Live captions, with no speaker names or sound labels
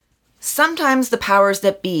Sometimes the powers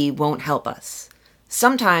that be won't help us.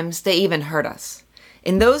 Sometimes they even hurt us.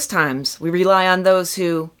 In those times, we rely on those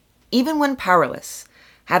who, even when powerless,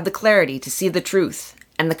 have the clarity to see the truth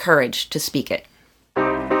and the courage to speak it.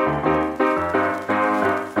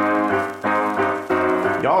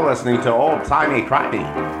 You're listening to Old Timey Crimey,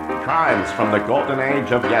 crimes from the golden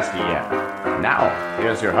age of yesteryear. Now,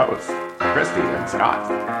 here's your hosts, Christy and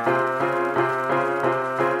Scott.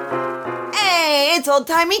 Hey, it's Old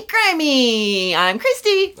Timey Crimey! I'm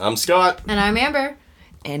Christy. I'm Scott. And I'm Amber.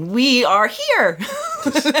 And we are here.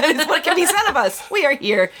 That is what can be said of us. We are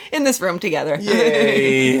here in this room together.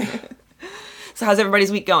 Yay! So how's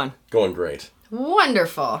everybody's week going? Going great.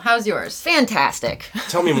 Wonderful. How's yours? Fantastic.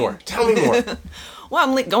 Tell me more. Tell me more. Well,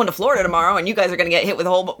 I'm going to Florida tomorrow, and you guys are going to get hit with a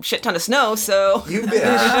whole shit ton of snow, so... You bitch.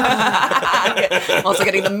 I'm also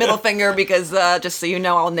getting the middle finger because, just so you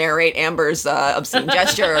know, I'll narrate Amber's obscene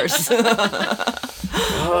gestures.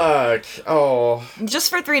 Fuck. Oh. Just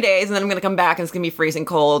for 3 days, and then I'm going to come back, and it's going to be freezing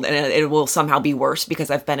cold, and it will somehow be worse because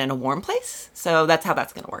I've been in a warm place. So that's how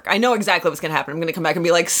that's going to work. I know exactly what's going to happen. I'm going to come back and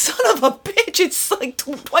be like, son of a bitch, it's like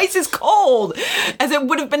twice as cold as it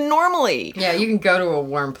would have been normally. Yeah, you can go to a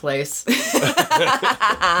warm place.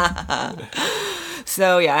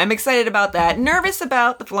 So yeah, I'm excited about that. Nervous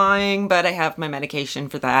about the flying, but I have my medication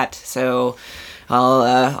for that. So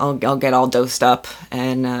I'll get all dosed up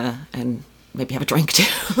and maybe have a drink too.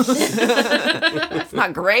 It's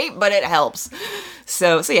not great, but it helps.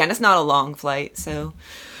 So yeah, and it's not a long flight. So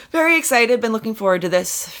very excited. Been looking forward to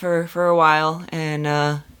this for a while,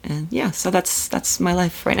 and yeah, so that's my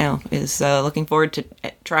life right now. Is looking forward to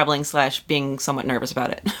traveling / being somewhat nervous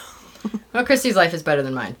about it. Well, Christy's life is better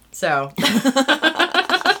than mine, so...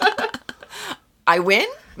 I win?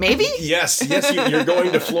 Maybe? Yes, you're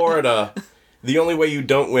going to Florida. The only way you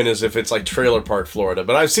don't win is if it's like Trailer Park, Florida.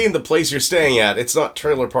 But I've seen the place you're staying at. It's not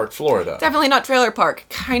Trailer Park, Florida. Definitely not trailer park.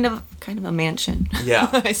 Kind of a mansion.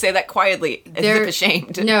 Yeah. I say that quietly, as if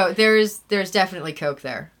ashamed. No, there's definitely Coke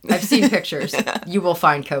there. I've seen pictures. You will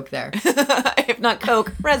find Coke there. If not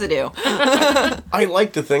Coke, residue. I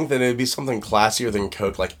like to think that it'd be something classier than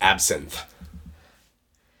Coke, like absinthe.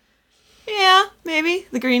 Yeah, maybe.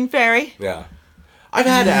 The Green Fairy. Yeah. I've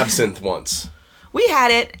had absinthe once. We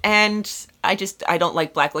had it, and I don't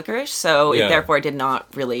like black licorice, so Yeah. therefore it did not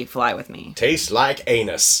really fly with me. Tastes like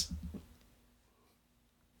anus.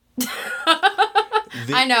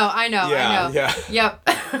 I know. Yeah. Yep.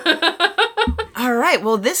 All right,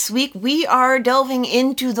 well, this week we are delving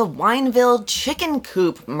into the Wineville chicken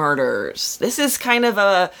coop murders. This is kind of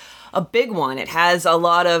a big one. It has a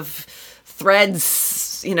lot of threads,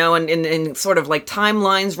 and sort of like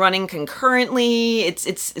timelines running concurrently. It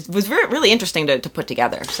was really interesting to put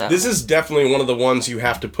together. So This is definitely one of the ones you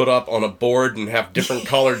have to put up on a board and have different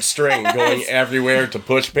colored string going everywhere to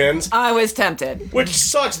push pins. I was tempted. Which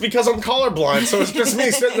sucks because I'm colorblind, so it's just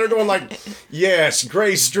me sitting there going like, yes,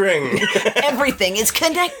 gray string. Everything is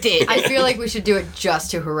connected. I feel like we should do it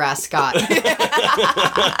just to harass Scott. Look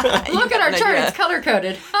at our chart. It's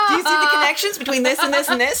color-coded. Do you see the connections between this and this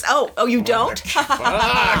and this? Oh, you don't?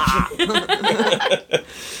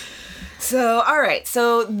 So, all right.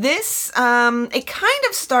 So this, it kind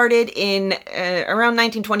of started in around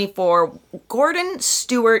 1924. Gordon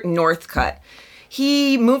Stewart Northcutt.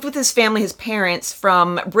 He moved with his family, his parents,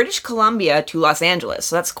 from British Columbia to Los Angeles.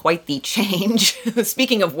 So that's quite the change.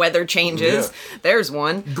 Speaking of weather changes, There's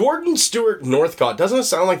one. Gordon Stewart Northcutt. Doesn't it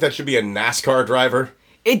sound like that should be a NASCAR driver?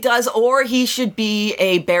 It does, or he should be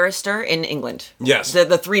a barrister in England. Yes.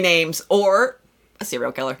 The three names, or a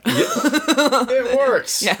serial killer. It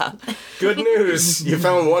works. Yeah. Good news. You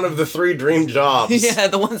found one of the 3 dream jobs. Yeah,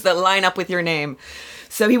 the ones that line up with your name.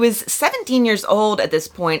 So he was 17 years old at this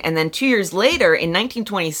point, and then 2 years later, in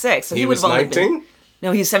 1926... So he was 19?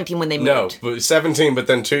 No, he was 17 when they moved. No, but 17, but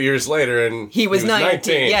then 2 years later, and He was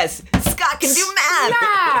 19. Yes. Scott can do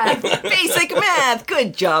math. Basic math.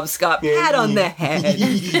 Good job, Scott. Pat on the head.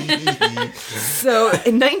 So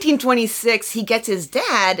in 1926, he gets his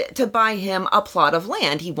dad to buy him a plot of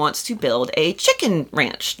land. He wants to build a chicken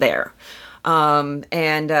ranch there.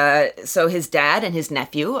 So his dad and his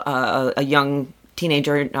nephew, a young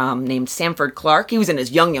teenager named Sanford Clark, he was in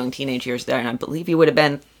his young teenage years there, and I believe he would have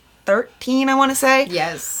been 13, I want to say.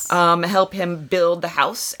 Yes. Help him build the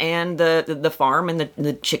house and the farm and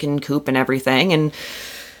the chicken coop and everything. And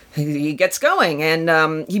he gets going,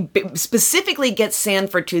 and he specifically gets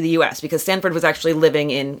Sanford to the U.S. because Sanford was actually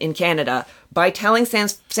living in Canada by telling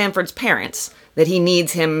Sanford's parents that he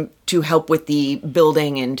needs him to help with the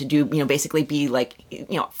building and to do, basically be like,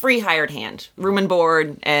 free hired hand, room and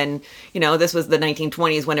board. And, this was the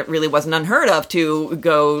 1920s when it really wasn't unheard of to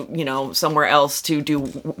go, somewhere else to do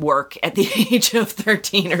work at the age of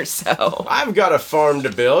 13 or so. I've got a farm to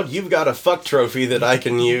build. You've got a fuck trophy that I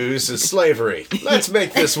can use as slavery. Let's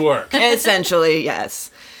make this work. Essentially, yes.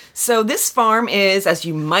 So this farm is, as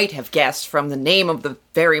you might have guessed from the name of the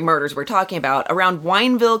very murders we're talking about, around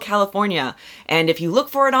Wineville, California. And if you look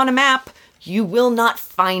for it on a map, you will not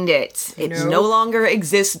find it. It no longer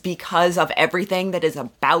exists because of everything that is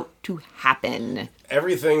about to happen.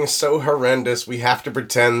 Everything's so horrendous, we have to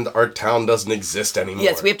pretend our town doesn't exist anymore.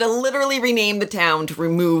 Yes, we have to literally rename the town to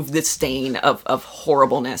remove the stain of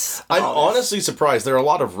horribleness. I'm honestly surprised. There are a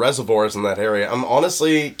lot of reservoirs in that area. I'm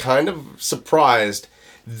honestly kind of surprised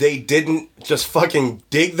they didn't just fucking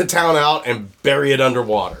dig the town out and bury it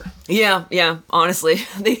underwater. Yeah, honestly.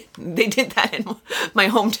 They did that in my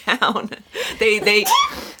hometown.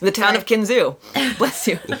 The town of Kinzua. Bless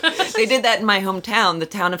you. They did that in my hometown. The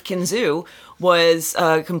town of Kinzua was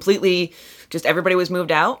completely, just everybody was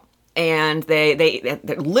moved out. And they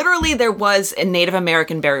literally, there was a Native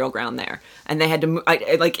American burial ground there. And they had to,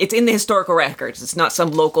 it's in the historical records. It's not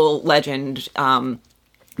some local legend.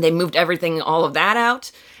 They moved everything, all of that out,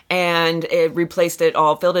 and it replaced it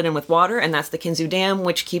all, filled it in with water, and that's the Kinzua Dam,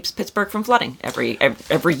 which keeps Pittsburgh from flooding every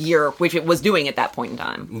year, which it was doing at that point in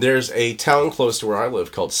time. There's a town close to where I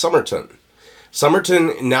live called Somerton.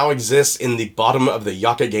 Somerton now exists in the bottom of the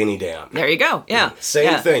Youghiogheny Dam. There you go, yeah.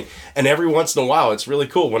 Same thing. And every once in a while, it's really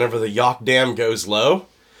cool. Whenever the Yough Dam goes low,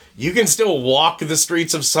 you can still walk the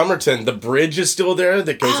streets of Somerton. The bridge is still there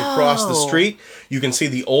that goes across the street. You can see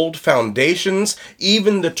the old foundations,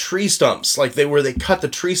 even the tree stumps, where they cut the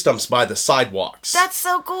tree stumps by the sidewalks. That's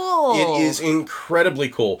so cool. It is incredibly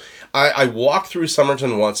cool. I walked through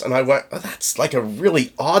Somerton once and I went, oh, that's like a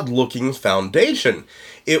really odd looking foundation.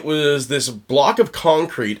 It was this block of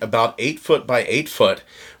concrete about 8 foot by 8 foot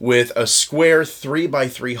with a square 3 by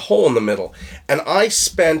 3 hole in the middle. And I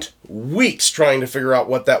spent weeks trying to figure out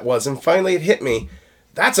what that was. And finally it hit me.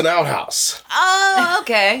 That's an outhouse. Oh,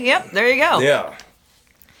 okay. Yep, there you go. Yeah.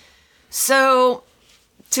 So,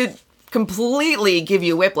 to completely give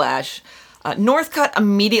you whiplash, Northcutt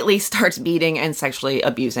immediately starts beating and sexually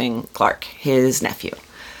abusing Clark, his nephew.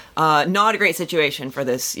 Not a great situation for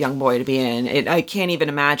this young boy to be in. I can't even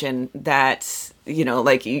imagine that,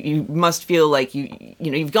 you must feel like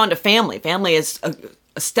you've gone to family. Family is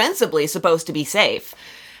ostensibly supposed to be safe.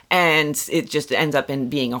 And it just ends up in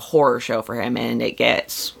being a horror show for him, and it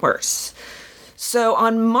gets worse. So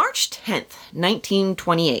on March 10th,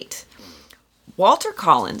 1928, Walter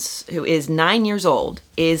Collins, who is 9 years old,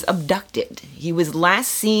 is abducted. He was last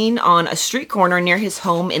seen on a street corner near his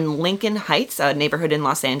home in Lincoln Heights, a neighborhood in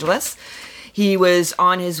Los Angeles. He was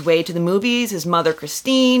on his way to the movies. His mother,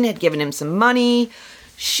 Christine, had given him some money.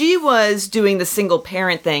 She was doing the single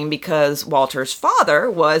parent thing because Walter's father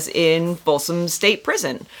was in Folsom State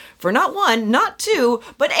Prison for not 1, not 2,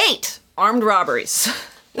 but 8 armed robberies.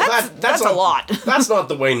 That's a lot. That's not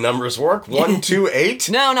the way numbers work. 1, 2,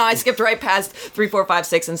 8? No, I skipped right past 3, 4, 5,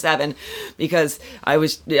 6, and 7 because I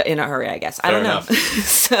was in a hurry, I guess. I don't know.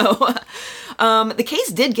 So, the case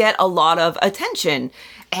did get a lot of attention.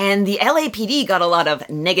 And the LAPD got a lot of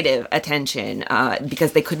negative attention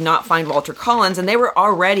because they could not find Walter Collins, and they were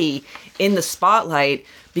already in the spotlight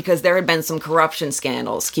because there had been some corruption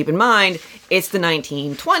scandals. Keep in mind, it's the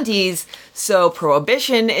 1920s, so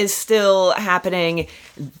Prohibition is still happening,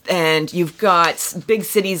 and you've got big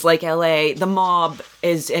cities like LA. The mob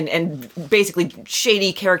is, and basically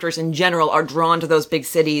shady characters in general are drawn to those big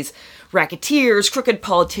cities. Racketeers, crooked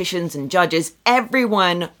politicians, and judges,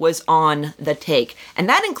 everyone was on the take. And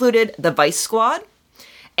that included the Vice Squad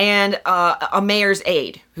and a mayor's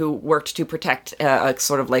aide who worked to protect a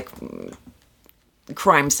sort of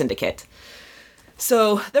crime syndicate.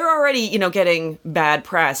 So they're already, getting bad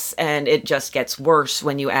press, and it just gets worse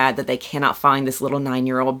when you add that they cannot find this little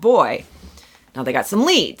 9-year-old boy. Now they got some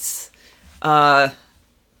leads. Walter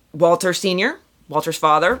Sr., Walter's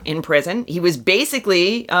father, in prison. He was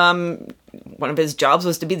basically, one of his jobs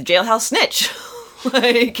was to be the jailhouse snitch.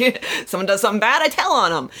 Someone does something bad, I tell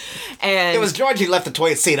on him. And it was Georgie left the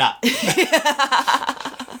toilet seat up.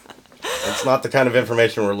 That's not the kind of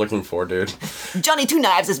information we're looking for, dude. Johnny Two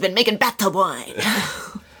Knives has been making bathtub wine.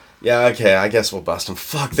 Yeah, okay, I guess we'll bust him.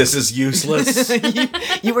 Fuck, this is useless.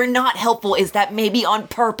 You were not helpful. Is that maybe on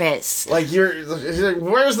purpose? Where's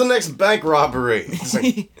the next bank robbery? It's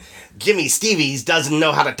like, Jimmy Stevie's doesn't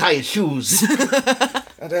know how to tie his shoes.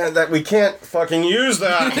 That we can't fucking use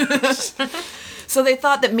that. So they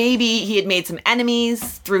thought that maybe he had made some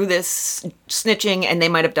enemies through this snitching, and they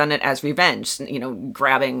might have done it as revenge,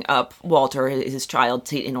 grabbing up Walter, his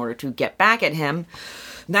child, in order to get back at him.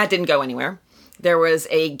 That didn't go anywhere. There was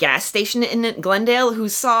a gas station in Glendale who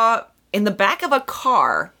saw in the back of a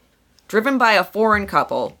car driven by a foreign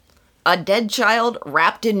couple a dead child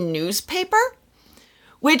wrapped in newspaper.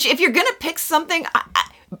 Which, if you're gonna pick something,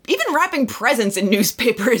 even wrapping presents in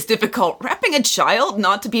newspaper is difficult. Wrapping a child,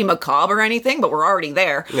 not to be macabre or anything, but we're already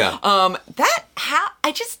there. Yeah. I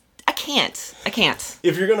can't.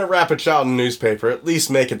 If you're gonna wrap a child in newspaper, at least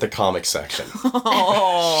make it the comic section.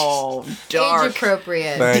 Oh, dark. Age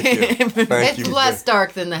appropriate. Thank you. Thank It's you. less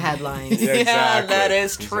dark than the headlines. Yeah, Yeah, exactly. that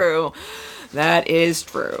is true. That is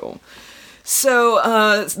true.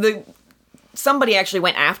 So, somebody actually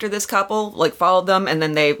went after this couple, followed them, and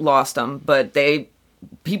then they lost them. But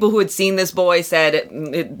people who had seen this boy said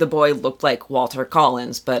the boy looked like Walter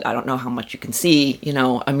Collins, but I don't know how much you can see.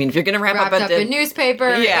 I mean, if you're gonna wrapped up a newspaper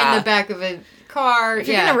in the back of a car. if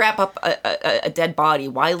you're gonna wrap up a dead body,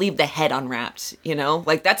 why leave the head unwrapped?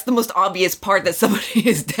 That's the most obvious part that somebody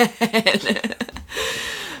is dead.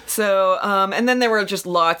 So, and then there were just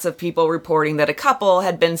lots of people reporting that a couple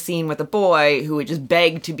had been seen with a boy who had just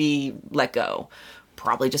begged to be let go.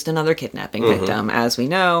 Probably just another kidnapping victim, as we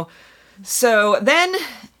know. So then,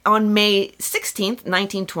 on May 16th,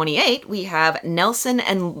 1928, we have Nelson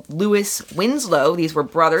and Louis Winslow. These were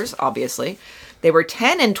brothers, obviously. They were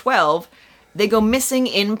 10 and 12. They go missing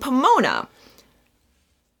in Pomona.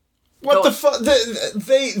 What the fuck?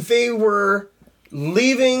 They were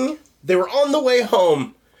leaving. They were on the way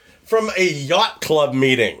home from a yacht club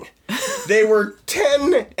meeting. They were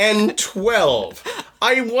 10 and 12.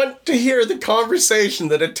 I want to hear the conversation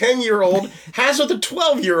that a 10-year-old has with a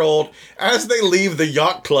 12-year-old as they leave the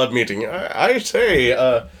yacht club meeting. I say,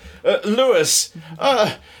 Louis,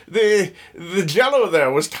 the jello there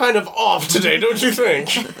was kind of off today, don't you think?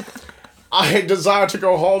 I desire to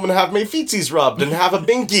go home and have my feetsies rubbed and have a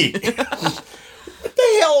binky. What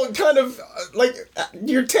the hell kind of,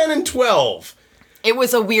 you're 10 and 12. It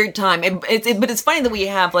was a weird time. But it's funny that we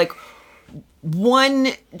have, one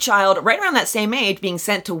child right around that same age being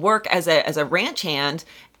sent to work as a ranch hand,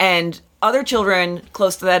 and other children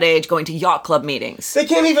close to that age going to yacht club meetings. They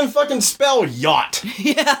can't even fucking spell yacht.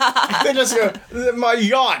 Yeah. They just go, my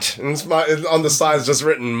yacht. And it's on the side is just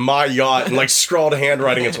written, my yacht. And scrawled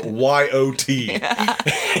handwriting, it's Y-O-T. Yeah.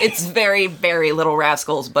 It's very, very Little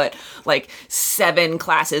Rascals, but 7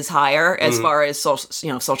 classes higher as far as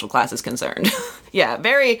social class is concerned. Yeah,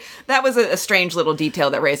 that was a strange little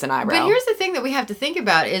detail that raised an eyebrow. But here's the thing that we have to think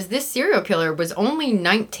about is this serial killer was only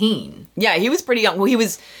 19. Yeah, he was pretty young. Well, he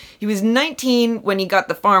was 19 when he got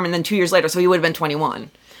the farm, and then 2 years later, so he would have been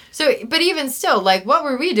 21. So, but even still, what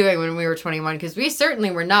were we doing when we were 21? Because we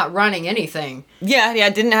certainly were not running anything. Yeah,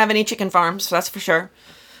 didn't have any chicken farms, that's for sure.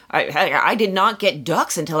 I did not get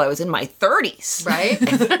ducks until I was in my 30s. Right?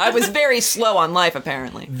 I was very slow on life,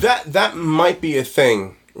 apparently. That might be a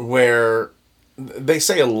thing where they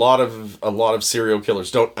say a lot of serial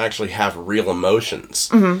killers don't actually have real emotions.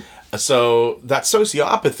 Mm-hmm. So that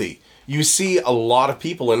sociopathy, you see a lot of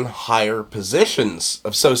people in higher positions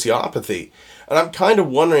of sociopathy. And I'm kind of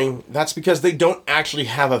wondering, that's because they don't actually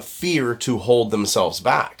have a fear to hold themselves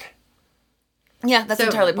back. Yeah, that's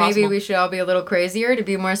entirely possible. Maybe we should all be a little crazier to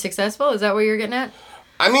be more successful? Is that what you're getting at?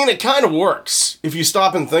 I mean, it kind of works if you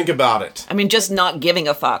stop and think about it. I mean, just not giving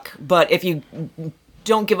a fuck. But if you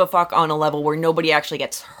don't give a fuck on a level where nobody actually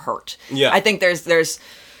gets hurt. Yeah. I think it's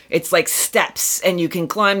like steps, and you can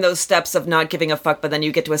climb those steps of not giving a fuck, but then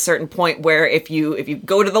you get to a certain point where if you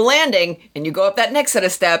go to the landing and you go up that next set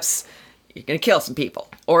of steps, you're going to kill some people.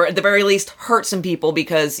 Or at the very least, hurt some people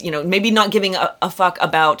because, maybe not giving a fuck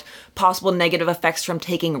about possible negative effects from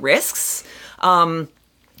taking risks.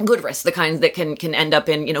 Good risks, the kinds that can end up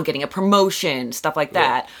in, getting a promotion, stuff like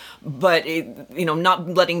that. Yeah. But, not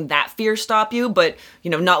letting that fear stop you, but,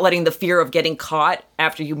 not letting the fear of getting caught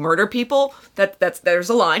after you murder people, there's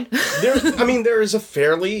a line. There is a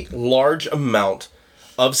fairly large amount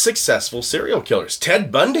of successful serial killers. Ted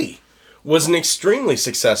Bundy was an extremely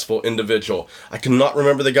successful individual. I cannot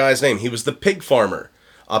remember the guy's name. He was the pig farmer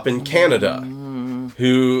up in Canada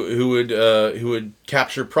who would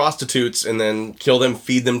capture prostitutes and then kill them,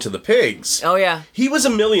 feed them to the pigs. Oh, yeah. He was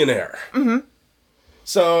a millionaire. Mm-hmm.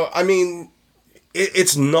 So,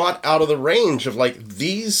 it's not out of the range of,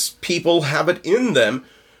 these people have it in them,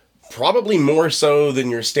 probably more so than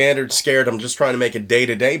your standard scared, I'm just trying to make a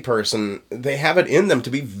day-to-day person. They have it in them to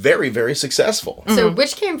be very, very successful. So,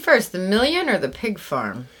 which came first, the million or the pig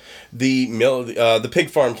farm? The pig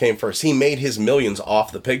farm came first. He made his millions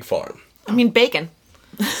off the pig farm. Bacon.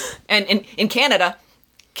 And in Canada,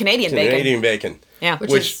 Canadian bacon. Canadian bacon. Yeah.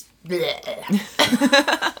 Which is...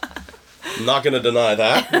 bleh. I'm not going to deny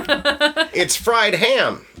that. It's fried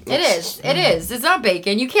ham. It is. It is. It's not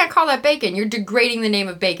bacon. You can't call that bacon. You're degrading the name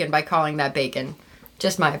of bacon by calling that bacon.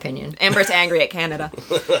 Just my opinion. Amber's angry at Canada.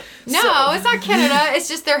 No, it's not Canada. It's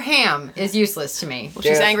just their ham is useless to me.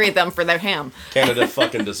 She's angry at them for their ham. Canada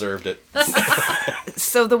fucking deserved it.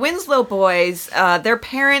 So the Winslow boys, their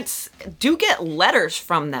parents do get letters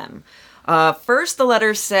from them. First, the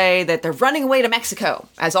letters say that they're running away to Mexico,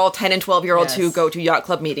 as all 10 and 12-year-olds who Yes. go to yacht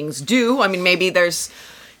club meetings do. I mean, maybe there's,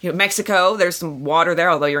 Mexico, there's some water there,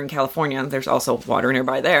 although you're in California, there's also water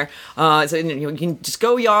nearby there. So you can just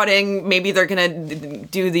go yachting. Maybe they're going to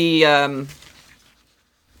do the,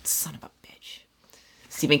 son of a bitch,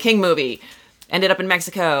 Stephen King movie. Ended up in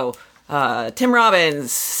Mexico. Tim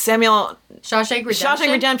Robbins, Samuel... Shawshank Redemption.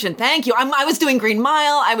 Shawshank Redemption, thank you. I was doing Green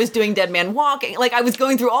Mile, I was doing Dead Man Walking, like I was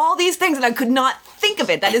going through all these things and I could not think of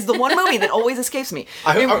it. That is the one movie that always escapes me.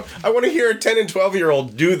 I want to hear a 10 and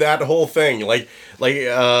 12-year-old do that whole thing. Like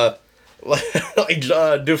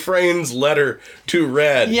Dufresne's letter to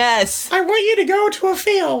Red. Yes. I want you to go to a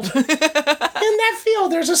field. In that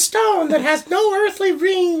field, there's a stone that has no earthly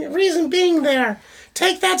reason being there.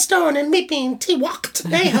 Take that stone and meet me in Tiwak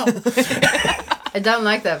Tanejo. I don't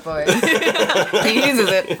like that voice. He uses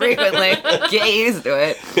it frequently. Get used to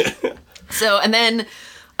it. So, and then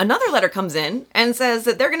another letter comes in and says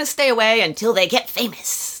that they're going to stay away until they get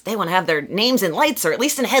famous. They want to have their names in lights or at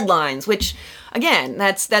least in headlines, which, again,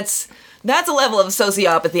 that's a level of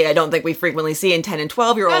sociopathy I don't think we frequently see in 10 and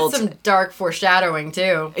 12-year-olds. That's some dark foreshadowing,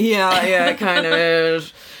 too. Yeah, it kind of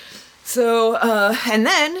is. So, and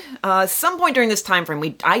then, some point during this time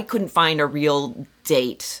frame, I couldn't find a real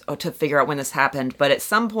date to figure out when this happened, but at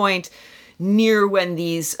some point near when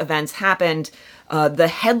these events happened, the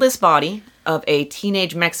headless body of a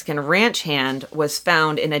teenage Mexican ranch hand was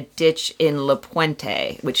found in a ditch in La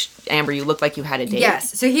Puente, which, Amber, you looked like you had a date.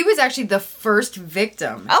 Yes, so he was actually the first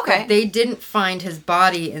victim. Okay. But they didn't find his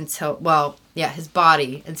body until, his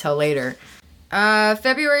body until later.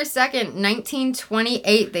 February 2nd,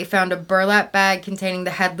 1928, they found a burlap bag containing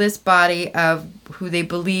the headless body of who they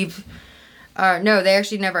believe... no, they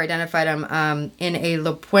actually never identified him in a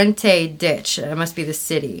La Puente ditch. It must be the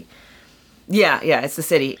city. Yeah, it's the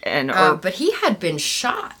city. But he had been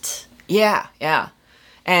shot. Yeah.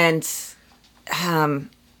 And... None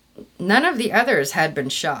of the others had been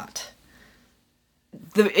shot.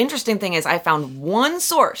 The interesting thing is I found one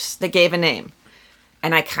source that gave a name,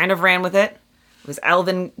 and I kind of ran with it. It was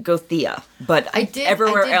Alvin Gothea, but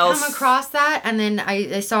everywhere else... come across that, and then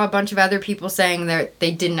I saw a bunch of other people saying that they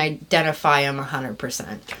didn't identify him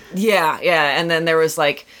 100%. Yeah, and then there was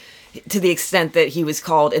to the extent that he was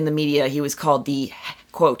called in the media, he was called the,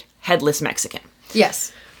 quote, headless Mexican.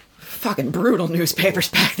 Yes. Fucking brutal newspapers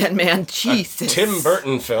back then, man. Jesus. Tim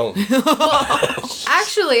Burton film.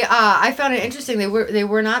 Actually, I found it interesting. They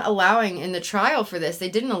were not allowing in the trial for this. They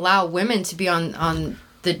didn't allow women to be on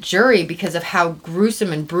the jury because of how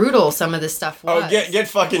gruesome and brutal some of this stuff was. Oh, get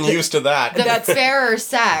fucking used to that. The fairer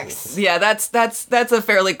sex. Yeah, that's a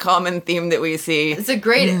fairly common theme that we see. It's a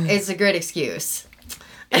great excuse.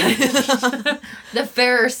 The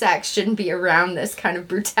fairer sex shouldn't be around this kind of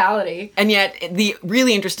brutality. And yet, the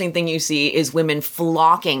really interesting thing you see is women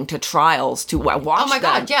flocking to trials to watch them. Oh my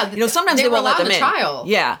God, yeah. Sometimes they won't let them in. Trial.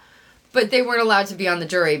 Yeah. But they weren't allowed to be on the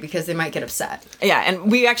jury because they might get upset. Yeah,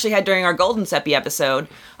 and we actually had during our Golden Seppi episode,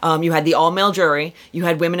 you had the all-male jury, you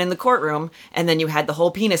had women in the courtroom, and then you had the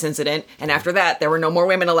whole penis incident, and after that, there were no more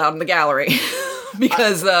women allowed in the gallery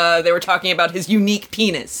because they were talking about his unique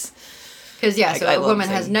penis. Because, so a woman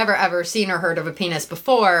has never, ever seen or heard of a penis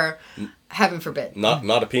before, heaven forbid.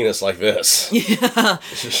 Not a penis like this. Yeah.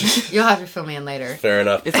 You'll have to fill me in later. Fair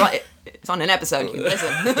enough. It's on an episode. You can listen.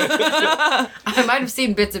 I might have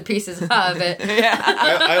seen bits and pieces of it. Yeah.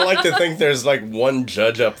 I like to think there's one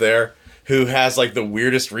judge up there who has the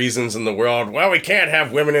weirdest reasons in the world. Well, we can't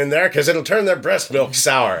have women in there because it'll turn their breast milk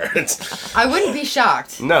sour. I wouldn't be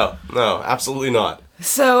shocked. No, absolutely not.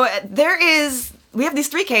 So we have these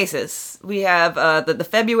three cases. We have the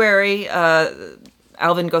February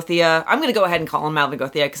Alvin Gothea. I'm going to go ahead and call him Alvin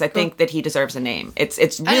Gothea because I think that he deserves a name.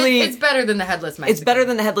 It's really... It's better than the headless Mexican. It's better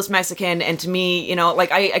than the headless Mexican, and to me,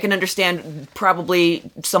 I can understand probably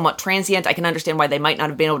somewhat transient. I can understand why they might not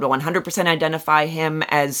have been able to 100% identify him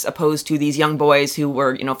as opposed to these young boys who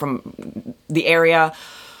were, from the area.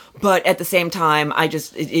 But at the same time,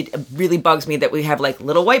 it really bugs me that we have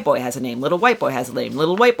little white boy has a name, little white boy has a name,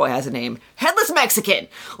 little white boy has a name, headless Mexican.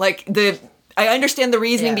 I understand the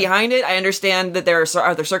reasoning behind it. I understand that there are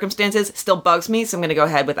other circumstances. Still bugs me, so I'm going to go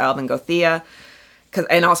ahead with Alvin Gothea.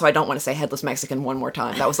 And also, I don't want to say headless Mexican one more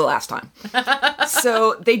time. That was the last time.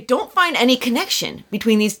 So they don't find any connection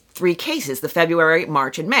between these three cases, the February,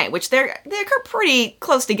 March, and May, which they occur pretty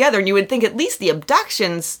close together. And you would think at least the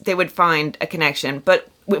abductions, they would find a connection. But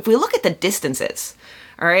if we look at the distances,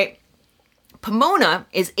 all right, Pomona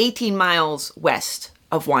is 18 miles west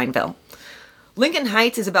of Wineville. Lincoln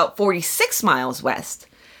Heights is about 46 miles west.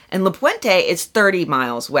 And La Puente is 30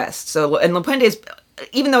 miles west. So, and La Puente is,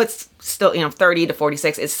 even though it's still, 30 to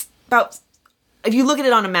 46, it's about, if you look at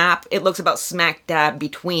it on a map, it looks about smack dab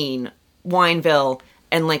between Wineville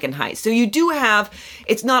and Lincoln Heights. So you do have,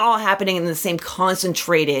 it's not all happening in the same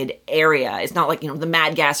concentrated area. It's not like, the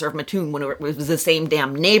Mad Gasser of Mattoon when it was the same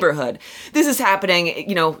damn neighborhood. This is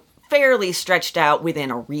happening, fairly stretched out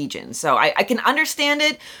within a region. So I can understand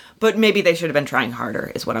it, but maybe they should have been trying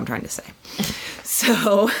harder, is what I'm trying to say.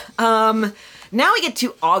 So, now we get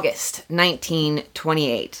to August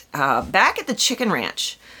 1928. Back at the chicken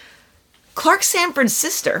ranch, Clark Sanford's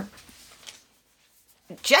sister,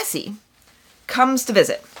 Jessie, comes to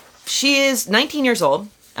visit. She is 19 years old.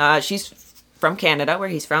 She's from Canada, where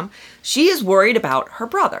he's from. She is worried about her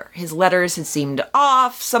brother. His letters had seemed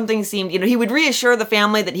off. Something seemed, he would reassure the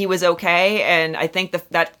family that he was okay. And I think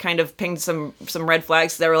that kind of pinged some red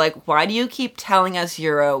flags. They were like, why do you keep telling us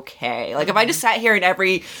you're okay? Like, if I just sat here and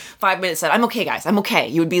every 5 minutes said, I'm okay, guys, I'm okay,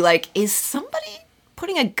 you would be like, is somebody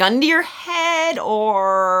putting a gun to your head?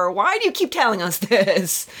 Or why do you keep telling us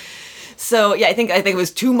this? So, yeah, I think it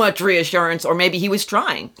was too much reassurance, or maybe he was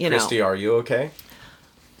trying, Christy, are you okay?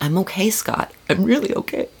 I'm okay, Scott. I'm really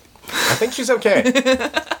okay. I think she's okay.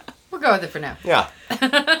 We'll go with it for now. Yeah.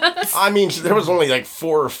 I mean, there was only like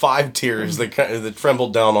 4 or 5 tears that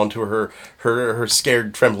trembled down onto her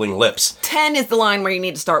scared, trembling lips. 10 is the line where you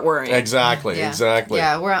need to start worrying. Exactly, Yeah. exactly.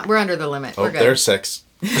 Yeah, we're under the limit. Oh, We're good. there's 6.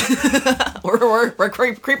 We're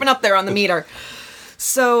creeping up there on the meter.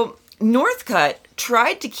 So Northcutt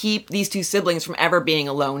tried to keep these two siblings from ever being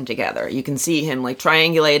alone together. You can see him like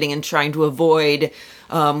triangulating and trying to avoid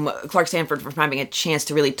Clark Sanford from having a chance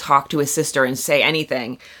to really talk to his sister and say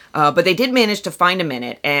anything. But they did manage to find a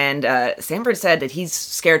minute, and Sanford said that he's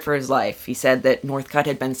scared for his life. He said that Northcutt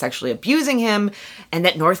had been sexually abusing him, and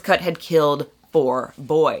that Northcutt had killed 4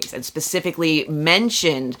 boys, and specifically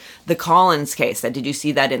mentioned the Collins case. That, did you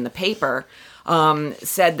see that in the paper?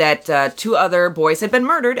 Said that 2 other boys had been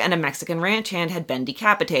murdered and a Mexican ranch hand had been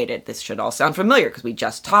decapitated. This should all sound familiar because we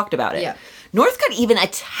just talked about it. Yeah. Northcutt even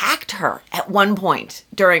attacked her at one point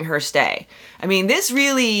during her stay. I mean, this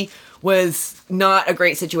really was not a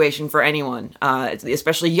great situation for anyone,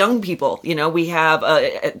 especially young people. We have,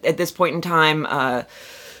 at this point in time,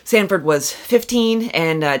 Sanford was 15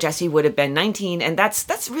 and Jessie would have been 19, and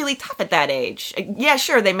that's really tough at that age. Yeah,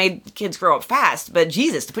 sure, they made kids grow up fast, but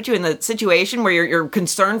Jesus, to put you in the situation where you're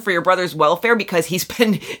concerned for your brother's welfare because he's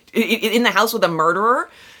been in the house with a murderer,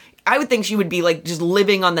 I would think she would be like just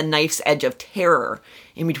living on the knife's edge of terror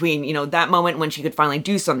in between, that moment when she could finally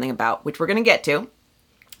do something about, which we're going to get to.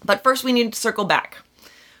 But first we need to circle back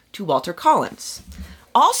to Walter Collins.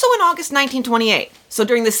 Also in August 1928, so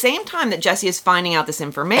during the same time that Jessie is finding out this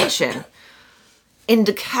information, in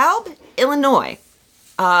DeKalb, Illinois,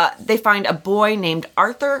 they find a boy named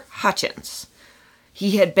Arthur Hutchins.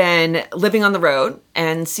 He had been living on the road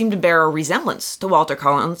and seemed to bear a resemblance to Walter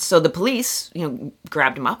Collins, so the police,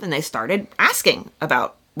 grabbed him up and they started asking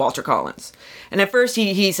about Walter Collins. And at first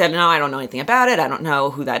he said, no, I don't know anything about it, I don't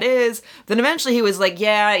know who that is. Then eventually he was like,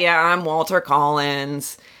 yeah, I'm Walter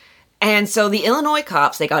Collins. And so the Illinois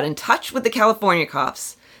cops, they got in touch with the California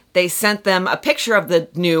cops. They sent them a picture of the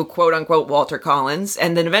new quote-unquote Walter Collins,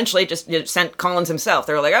 and then eventually just sent Collins himself.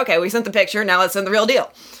 They were like, okay, we sent the picture, now let's send the real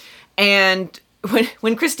deal. And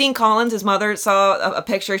when Christine Collins, his mother, saw a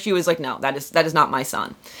picture, she was like, no, that is not my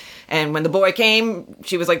son. And when the boy came,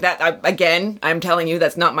 she was like, I'm telling you,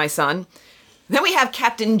 that's not my son. Then we have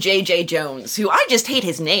Captain J.J. Jones, who I just hate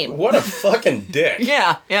his name. What a fucking dick.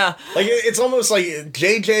 Yeah. Like, it's almost like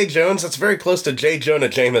J.J. Jones, that's very close to J. Jonah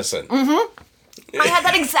Jameson. Mm-hmm. I had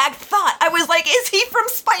that exact thought. I was like, is he from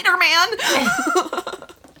Spider-Man?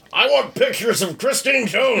 I want pictures of Christine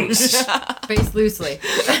Jones. Face loosely.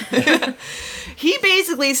 He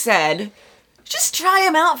basically said, just try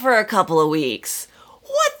him out for a couple of weeks.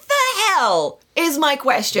 What the hell is my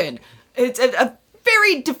question? It's a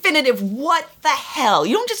very definitive what the hell.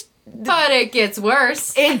 You don't just... But it gets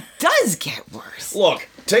worse. It does get worse. Look,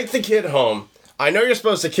 take the kid home. I know you're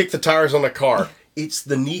supposed to kick the tires on the car. It's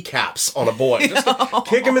the kneecaps on a boy. Just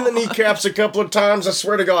kick him in the kneecaps a couple of times. I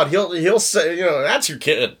swear to God, he'll say, that's your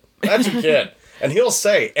kid. That's your kid. And he'll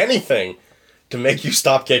say anything to make you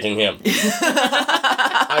stop kicking him.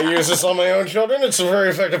 I use this on my own children. It's a very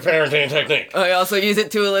effective parenting technique. I also use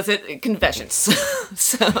it to elicit confessions.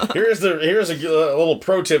 So Here's a little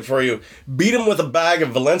pro tip for you. Beat them with a bag of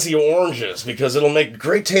Valencia oranges because it'll make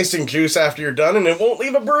great tasting juice after you're done and it won't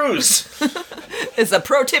leave a bruise. it's a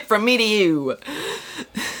pro tip from me to you.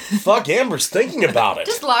 Fuck, Amber's thinking about it.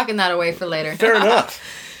 Just locking that away for later. Fair enough.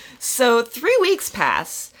 So 3 weeks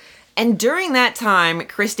pass, and during that time,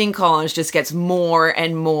 Christine Collins just gets more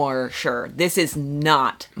and more sure. This is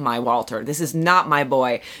not my Walter. This is not my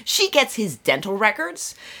boy. She gets his dental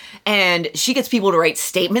records, and she gets people to write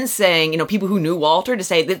statements saying, people who knew Walter to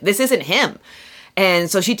say, this isn't him. And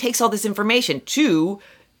so she takes all this information to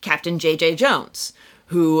Captain J.J. Jones,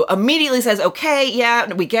 who immediately says, okay,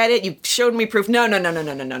 yeah, we get it. You showed me proof.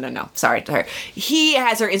 No. Sorry to her. He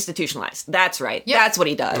has her institutionalized. That's right. Yep. That's what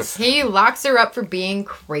he does. He locks her up for being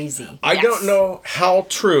crazy. I don't know how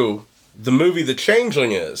true the movie The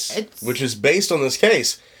Changeling is, which is based on this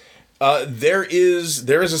case. There is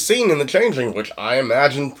a scene in The Changeling, which I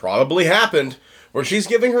imagine probably happened, where she's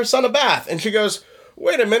giving her son a bath, and she goes,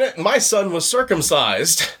 wait a minute, my son was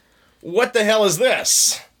circumcised. What the hell is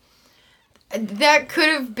this? That could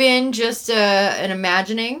have been just an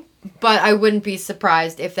imagining, but I wouldn't be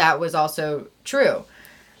surprised if that was also true.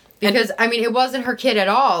 Because, it wasn't her kid at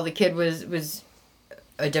all. The kid was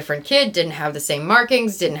a different kid, didn't have the same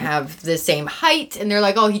markings, didn't have the same height, and they're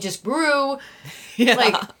like, oh, he just grew.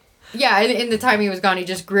 Yeah. In the time he was gone, he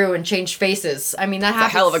just grew and changed faces. That happens. A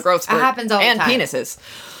hell of a growth spurt. That happens all the time. And penises.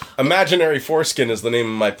 Imaginary Foreskin is the name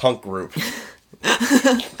of my punk group.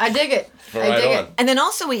 I dig it. I dig it. And then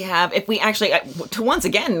also we have, if we actually, to once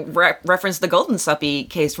again reference the Golden Suppy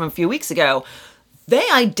case from a few weeks ago, they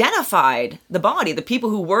identified the body. The people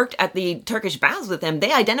who worked at the Turkish baths with him,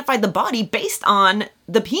 they identified the body based on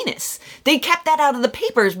the penis. They kept that out of the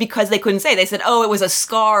papers because they couldn't say. They said, oh, it was a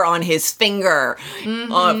scar on his finger.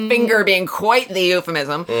 Finger being quite the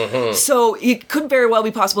euphemism. Mm-hmm. So it could very well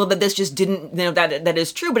be possible that this just didn't, that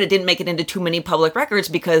is true, but it didn't make it into too many public records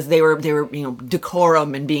because they were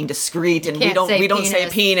decorum and being discreet, and we don't say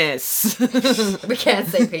penis. We can't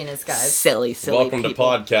say penis, guys. Silly Welcome people.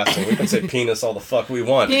 to podcasting. We can say penis all the fuck we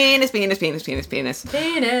want. Penis. Penis.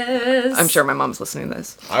 I'm sure my mom's listening to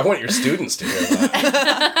this. I want your students to hear that.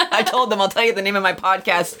 I told them I'll tell you the name of my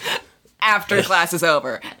podcast after class is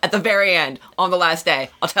over. At the very end, on the last day,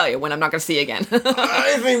 I'll tell you when I'm not going to see you again.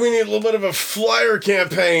 I think we need a little bit of a flyer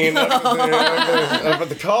campaign up at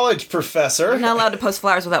the college, Professor. I'm not allowed to post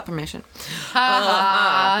flyers without permission.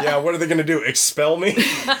 Yeah, what are they going to do? Expel me?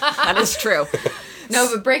 That is true. No,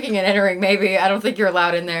 but breaking and entering, maybe. I don't think you're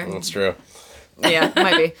allowed in there. That's true. Yeah,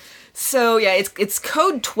 might be. So, yeah, it's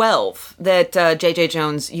Code 12 that J.J.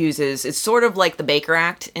 Jones uses. It's sort of like the Baker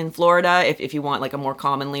Act in Florida, if you want like a more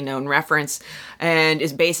commonly known reference. And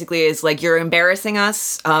it's basically is like, you're embarrassing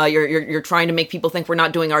us. You're trying to make people think we're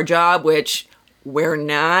not doing our job, which we're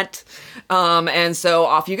not. And so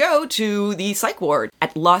off you go to the psych ward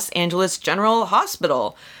at Los Angeles General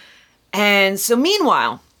Hospital. And so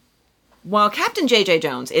meanwhile, while Captain J.J.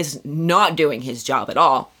 Jones is not doing his job at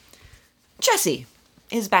all, Jessie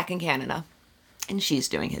is back in Canada, and she's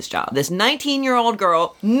doing his job. This 19-year-old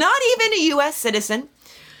girl, not even a U.S. citizen,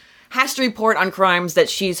 has to report on crimes that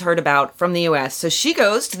she's heard about from the U.S. So she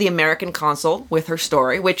goes to the American consul with her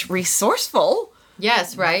story, which resourceful.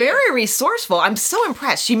 Yes, right? Very resourceful. I'm so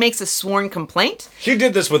impressed. She makes a sworn complaint. She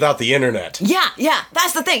did this without the internet. Yeah,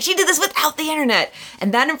 that's the thing. She did this without the internet.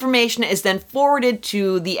 And that information is then forwarded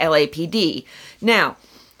to the LAPD. Now,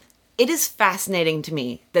 it is fascinating to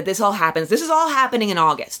me that this all happens. This is all happening in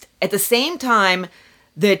August. At the same time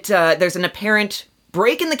that there's an apparent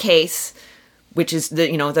break in the case, which is the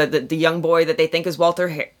young boy that they think is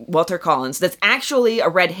Walter Collins, that's actually a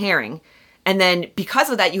red herring. And then because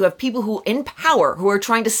of that, you have people who in power who are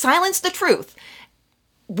trying to silence the truth.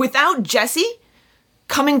 Without Jessie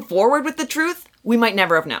coming forward with the truth, we might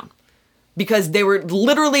never have known. Because they were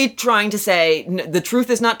literally trying to say, the truth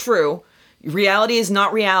is not true. Reality is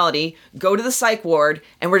not reality. Go to the psych ward,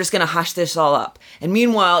 and we're just going to hush this all up. And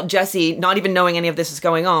meanwhile, Jessie, not even knowing any of this is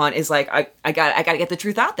going on, is like, I got to get the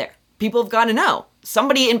truth out there. People have got to know.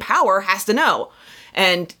 Somebody in power has to know.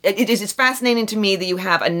 And it's fascinating to me that you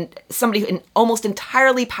have somebody almost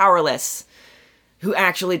entirely powerless who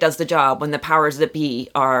actually does the job when the powers that be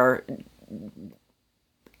are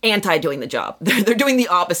anti-doing the job. They're doing the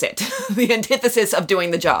opposite, the antithesis of doing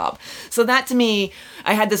the job. So that to me,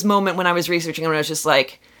 I had this moment when I was researching and I was just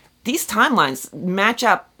like, these timelines match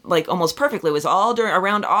up like almost perfectly. It was all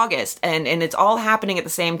around August and it's all happening at the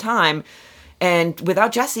same time. And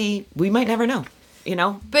without Jessie, we might never know. you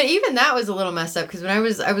know? But even that was a little messed up because when I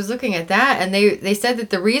was looking at that, and they said that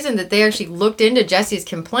the reason that they actually looked into Jesse's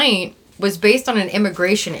complaint was based on an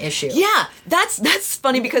immigration issue. Yeah, that's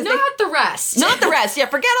funny because Not the rest. not the rest. Yeah,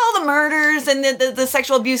 forget all the murders and the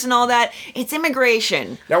sexual abuse and all that. It's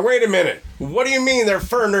immigration. Now wait a minute. What do you mean they're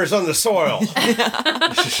foreigners on the soil?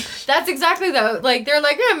 That's exactly though. Like they're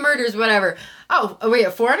like, murders, whatever. Oh, wait,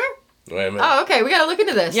 a foreigner? Wait a minute. Oh, okay. We gotta look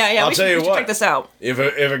into this. Yeah, I'll we tell should, you we should what. check this out. If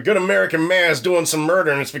a good American man is doing some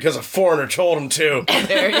murder and it's because a foreigner told him to,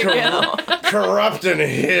 There you go. corrupting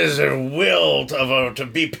his will to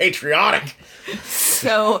be patriotic.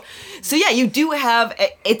 So yeah, you do have,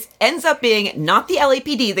 it ends up being not the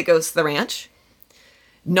LAPD that goes to the ranch,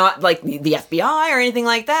 not like the FBI or anything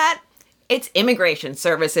like that. It's immigration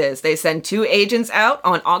services. They send 2 agents out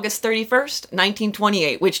on August 31st,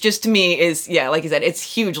 1928, which just to me is, yeah, like you said, it's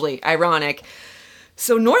hugely ironic.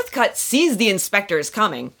 So Northcutt sees the inspectors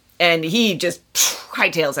coming and he just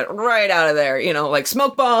hightails it right out of there, you know, like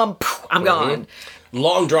smoke bomb, I'm gone.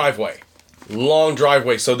 Long driveway.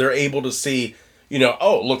 So they're able to see, you know,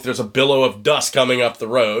 oh, look, there's a billow of dust coming up the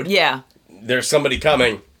road. Yeah. There's somebody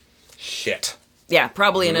coming. Shit. Yeah,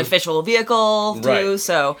 probably an official vehicle too. Right.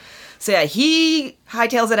 So yeah, he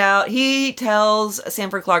hightails it out. He tells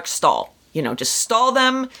Sanford Clark stall. You know, just stall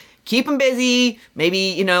them, keep them busy. Maybe,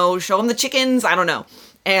 you know, show them the chickens. I don't know.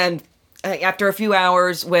 And after a few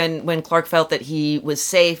hours, when Clark felt that he was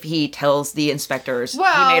safe, he tells the inspectors he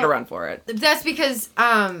made a run for it. That's because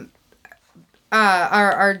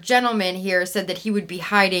our gentleman here said that he would be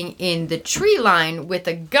hiding in the tree line with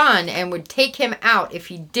a gun and would take him out if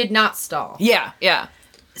he did not stall. Yeah.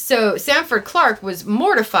 So Sanford Clark was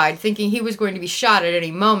mortified, thinking he was going to be shot at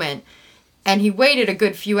any moment. And he waited a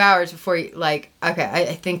good few hours before he, like, okay,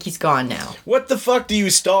 I think he's gone now. What the fuck do you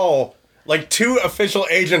stall, like, 2 official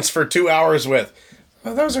agents for 2 hours with?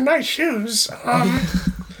 Well, those are nice shoes.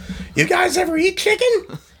 You guys ever eat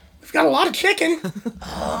chicken? We've got a lot of chicken.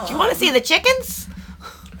 Do you want to see the chickens?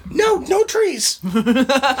 No trees.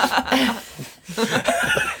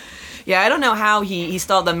 Yeah, I don't know how he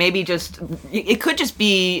stalled them. Maybe just, it could just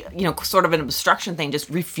be, you know, sort of an obstruction thing, just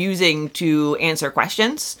refusing to answer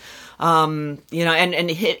questions. You know,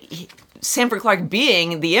 and Sanford Clark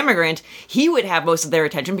being the immigrant, he would have most of their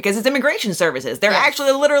attention because it's immigration services. They're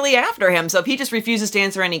actually literally after him. So if he just refuses to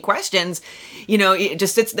answer any questions, you know, it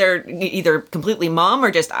just sits there either completely mum or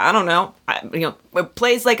just, I don't know, you know,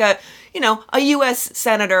 plays like a U.S.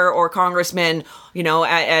 senator or congressman, you know,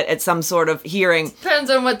 at some sort of hearing.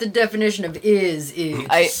 Depends on what the definition of is.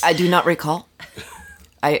 I do not recall.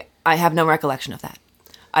 I have no recollection of that.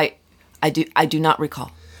 I do not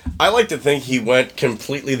recall. I like to think he went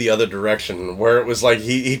completely the other direction, where it was like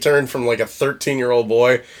he turned from like a 13-year-old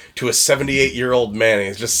boy to a 78-year-old man.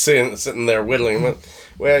 He's just sitting there whittling.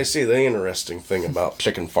 Well, I see the interesting thing about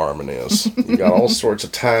chicken farming is you got all sorts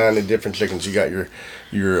of tiny different chickens. You got your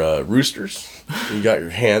roosters, you got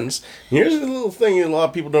your hens. Here's a little thing a lot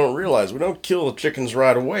of people don't realize: we don't kill the chickens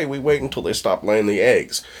right away. We wait until they stop laying the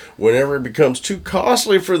eggs. Whenever it becomes too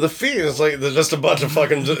costly for the feed, it's like there's just a bunch of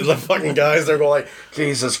fucking guys. They're going like,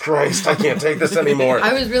 Jesus Christ, I can't take this anymore.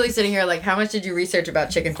 I was really sitting here like, how much did you research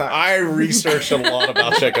about chicken farms? I researched a lot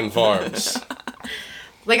about chicken farms.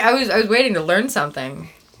 Like I was waiting to learn something.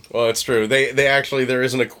 Well, it's true. They actually, there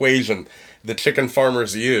is an equation the chicken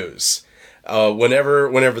farmers use.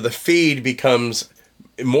 Whenever the feed becomes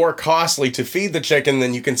more costly to feed the chicken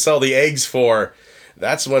than you can sell the eggs for,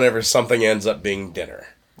 that's whenever something ends up being dinner.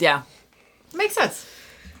 Yeah. Makes sense.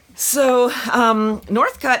 So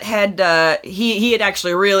Northcutt had he had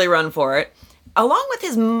actually really run for it, along with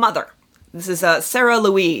his mother. This is Sarah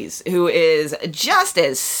Louise, who is just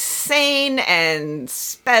as sane and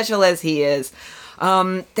special as he is.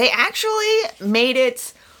 They actually made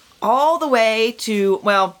it all the way to,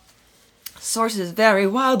 well, sources vary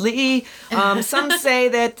wildly. Some say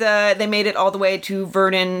that they made it all the way to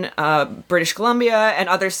Vernon, British Columbia, and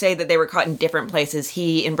others say that they were caught in different places.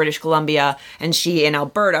 He in British Columbia and she in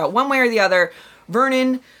Alberta. One way or the other,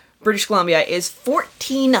 Vernon, British Columbia is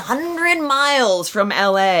 1,400 miles from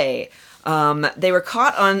LA. They were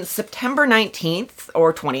caught on September 19th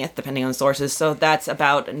or 20th, depending on sources. So that's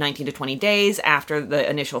about 19 to 20 days after the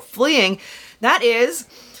initial fleeing. That is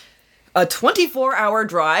a 24-hour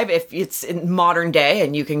drive if it's in modern day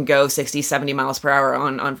and you can go 60, 70 miles per hour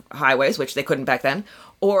on highways, which they couldn't back then.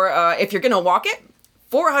 Or if you're going to walk it,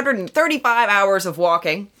 435 hours of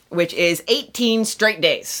walking which is 18 straight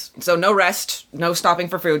days. So no rest, no stopping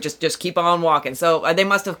for food, just keep on walking. So they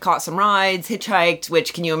must have caught some rides, hitchhiked,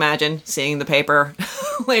 which can you imagine seeing the paper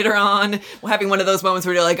later on, having one of those moments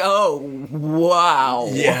where you're like, oh, wow.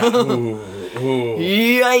 Yeah. Ooh.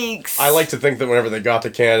 Yikes. I like to think that whenever they got to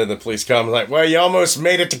Canada, the police come like, well, you almost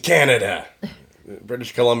made it to Canada.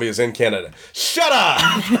 British Columbia is in Canada. Shut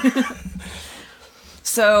up!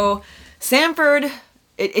 So Sanford,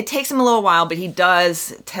 it takes him a little while, but he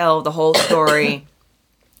does tell the whole story.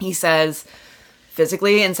 He says,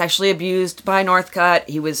 physically and sexually abused by Northcutt.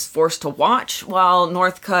 He was forced to watch while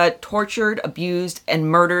Northcutt tortured, abused, and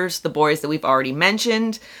murders the boys that we've already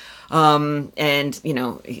mentioned. And,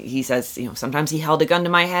 he says, sometimes he held a gun to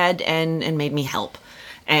my head and made me help.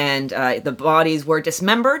 And the bodies were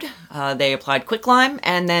dismembered. They applied quicklime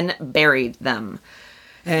and then buried them.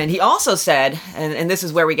 And he also said, and this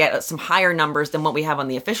is where we get some higher numbers than what we have on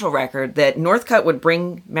the official record, that Northcutt would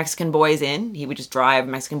bring Mexican boys in. He would just drive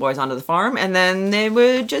Mexican boys onto the farm, and then they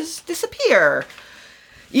would just disappear.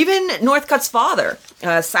 Even Northcutt's father,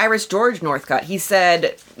 Cyrus George Northcutt, he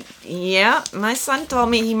said, yeah, my son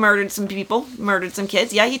told me he murdered some people, murdered some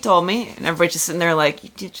kids. Yeah, he told me. And everybody's just sitting there like,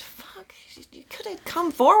 you could have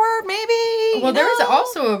come forward, maybe? Well, there was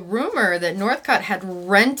also a rumor that Northcutt had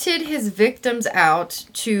rented his victims out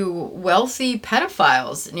to wealthy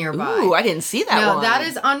pedophiles nearby. Ooh, I didn't see that one. Now, that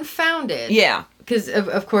is unfounded. Yeah. Because,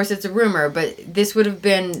 of course, it's a rumor, but this would have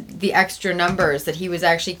been the extra numbers that he was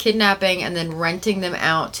actually kidnapping and then renting them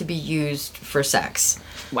out to be used for sex.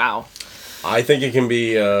 Wow. I think it can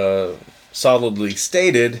be solidly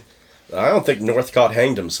stated, I don't think Northcutt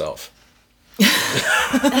hanged himself.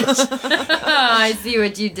 I see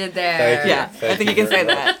what you did there. Thank you. Yeah, I think you can say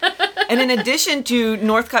that. And in addition to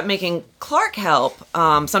Northcutt making Clark help,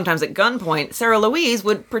 sometimes at gunpoint, Sarah Louise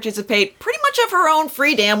would participate pretty much of her own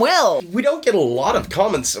free damn will. We don't get a lot of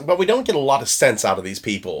comments, but we don't get a lot of sense out of these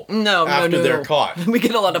people. No, after they're caught. We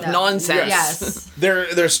get a lot of nonsense. Yes.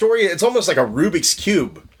 Their story, it's almost like a Rubik's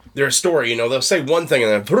Cube. Their story, they'll say one thing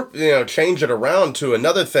and then, change it around to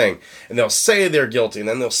another thing. And they'll say they're guilty and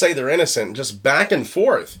then they'll say they're innocent, just back and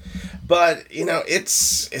forth. But,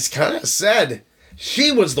 it's kind of said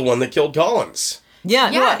she was the one that killed Collins.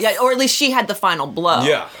 Yeah, Yes. yeah, or at least she had the final blow.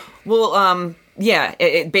 Yeah. Well,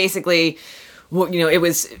 it basically, it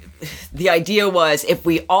was, the idea was if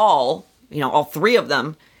we all three of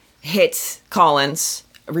them hit Collins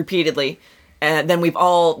repeatedly, then we've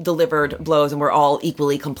all delivered blows and we're all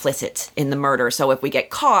equally complicit in the murder. So if we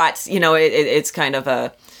get caught, it's kind of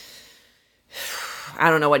a,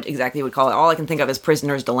 I don't know what exactly you would call it. All I can think of is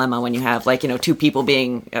prisoner's dilemma when you have two people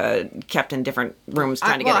being kept in different rooms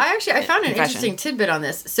trying to get I found an confession. interesting tidbit on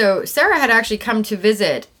this. So Sarah had actually come to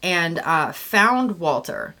visit and found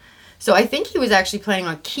Walter. So I think he was actually planning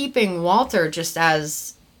on keeping Walter just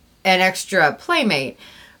as an extra playmate.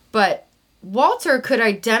 But Walter could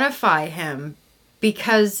identify him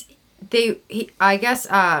because let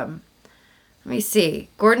me see.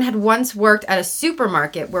 Gordon had once worked at a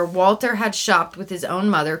supermarket where Walter had shopped with his own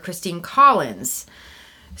mother, Christine Collins.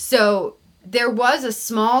 So there was a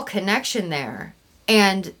small connection there.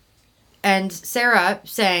 And Sarah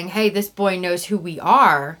saying, hey, this boy knows who we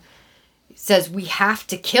are, says we have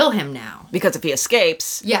to kill him now. Because if he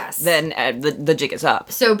escapes, Yes. then the jig is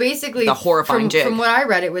up. So basically, The horrifying jig. From what I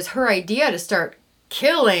read, it was her idea to start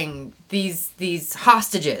killing these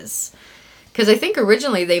hostages. Because I think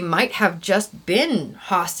originally they might have just been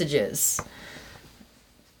hostages.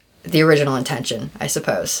 The original intention, I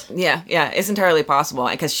suppose. Yeah, it's entirely possible.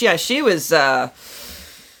 Because she was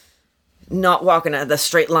not walking the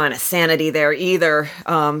straight line of sanity there either.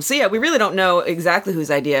 We really don't know exactly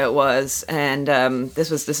whose idea it was. And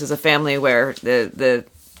this is a family where the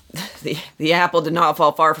apple did not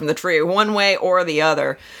fall far from the tree, one way or the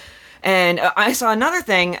other. And I saw another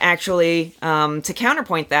thing, actually, to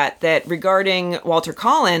counterpoint that regarding Walter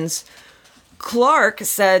Collins, Clark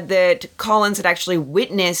said that Collins had actually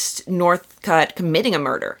witnessed Northcutt committing a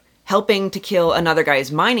murder, helping to kill another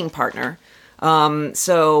guy's mining partner.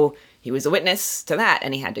 So he was a witness to that,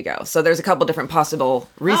 and he had to go. So there's a couple different possible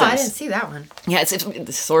reasons. Oh, I didn't see that one. Yeah,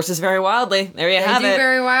 the sources vary wildly. There you have They do it.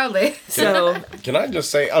 very wildly. So Can I just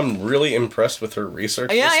say, I'm really impressed with her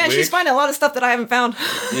research yeah, this week. she's finding a lot of stuff that I haven't found.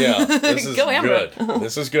 Yeah, this is Go, Amber. good.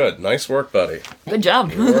 This is good. Nice work, buddy. Good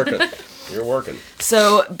job. You're working. You're working.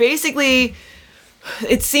 So basically,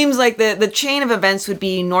 it seems like the chain of events would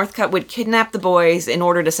be Northcutt would kidnap the boys in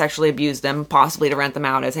order to sexually abuse them, possibly to rent them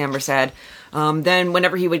out, as Amber said. Then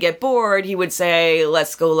whenever he would get bored, he would say,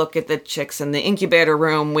 let's go look at the chicks in the incubator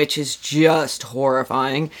room, which is just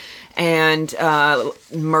horrifying, and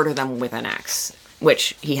murder them with an axe,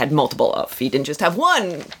 which he had multiple of. He didn't just have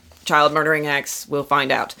one child murdering ex. We'll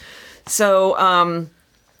find out. So,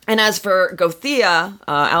 and as for Gothea,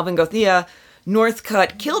 Alvin Gothea,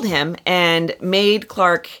 Northcutt killed him and made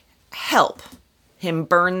Clark help him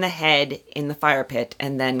burn the head in the fire pit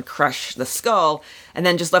and then crush the skull, and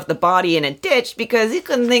then just left the body in a ditch because he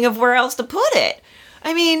couldn't think of where else to put it.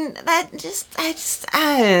 I mean, this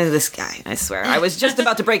guy, I swear. I was just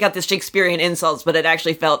about to break out the Shakespearean insults, but it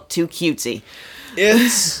actually felt too cutesy.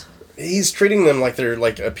 He's treating them like they're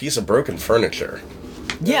like a piece of broken furniture.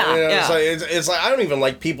 Yeah, You know, yeah. It's like, I don't even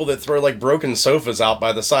like people that throw like broken sofas out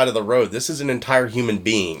by the side of the road. This is an entire human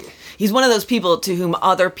being. He's one of those people to whom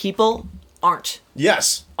other people aren't.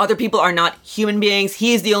 Yes. Other people are not human beings.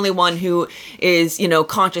 He is the only one who is,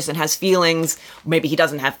 conscious and has feelings. Maybe he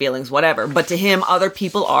doesn't have feelings, whatever. But to him, other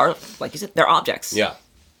people are, like you said, they're objects. Yeah.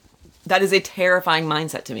 That is a terrifying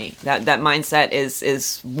mindset to me. That mindset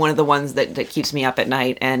is one of the ones that keeps me up at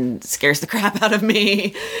night and scares the crap out of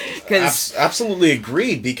me. Absolutely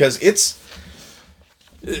agreed, because it's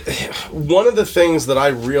one of the things that I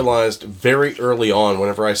realized very early on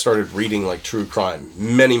whenever I started reading like true crime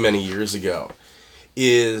many, many years ago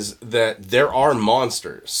is that there are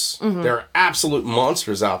monsters. Mm-hmm. There are absolute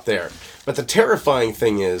monsters out there. But the terrifying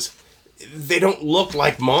thing is they don't look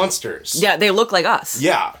like monsters. Yeah, they look like us.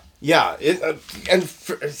 Yeah.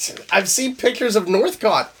 I've seen pictures of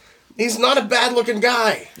Northcutt. He's not a bad-looking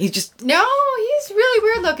guy. He's just... No, he's really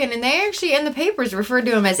weird looking, and they actually, in the papers, referred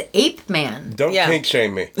to him as Ape Man. Don't kink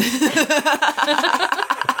shame me.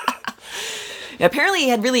 Apparently he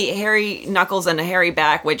had really hairy knuckles and a hairy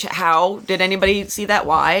back, which, how? Did anybody see that?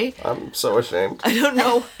 Why? I'm so ashamed. I don't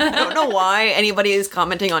know why anybody is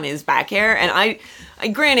commenting on his back hair, and I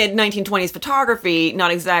granted 1920s photography not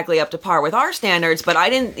exactly up to par with our standards, but I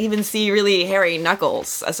didn't even see really hairy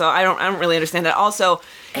knuckles, so I don't really understand that. Also,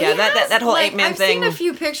 yeah, that whole ape man thing. I've seen a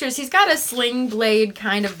few pictures. He's got a sling blade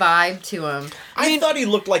kind of vibe to him. I thought he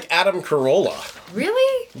looked like Adam Carolla.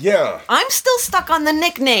 Really? Yeah. I'm still stuck on the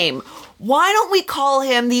nickname. Why don't we call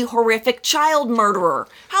him the horrific child murderer?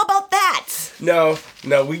 How about that? No,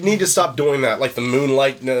 we need to stop doing that. Like the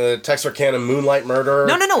Moonlight, Texarkana Moonlight Murderer.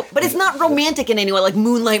 No, but it's not romantic in any way. Like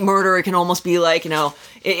Moonlight Murder, it can almost be like,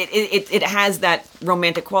 it has that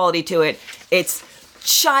romantic quality to it. It's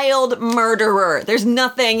child murderer. There's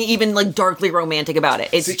nothing even like darkly romantic about it.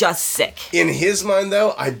 It's just sick. In his mind,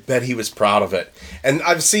 though, I bet he was proud of it. And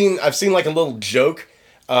I've seen like a little joke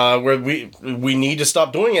where we need to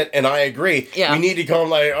stop doing it, and I agree. Yeah. We need to call him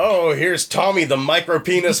like, oh, here's Tommy, the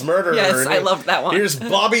micro-penis murderer. Yes, I loved that one. Here's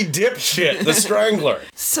Bobby Dipshit, the strangler.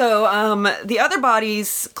 So, the other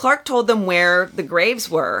bodies, Clark told them where the graves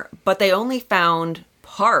were, but they only found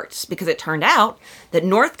parts, because it turned out that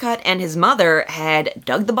Northcutt and his mother had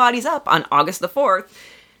dug the bodies up on August the 4th,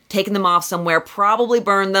 taken them off somewhere, probably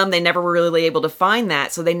burned them. They never were really able to find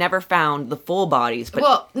that, so they never found the full bodies. But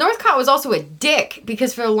well, Northcutt was also a dick,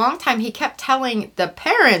 because for a long time he kept telling the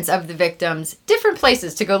parents of the victims different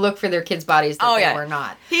places to go look for their kids' bodies that they were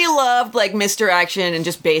not. He loved like misdirection and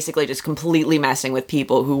just basically just completely messing with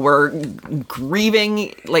people who were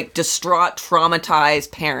grieving, like distraught,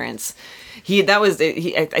 traumatized parents.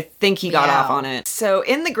 I think he got off on it. So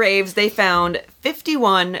in the graves, they found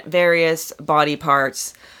 51 various body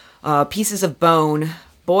parts, pieces of bone,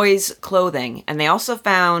 boys' clothing, and they also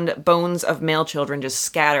found bones of male children just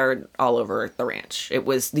scattered all over the ranch. It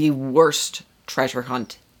was the worst treasure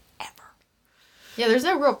hunt ever. Yeah, there's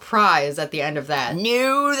no real prize at the end of that.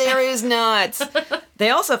 No, there is not. They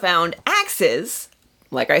also found axes,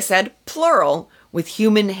 like I said, plural, with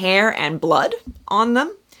human hair and blood on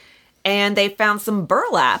them. And they found some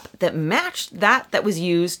burlap that matched that was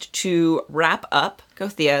used to wrap up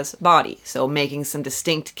Gothea's body. So making some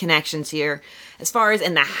distinct connections here. As far as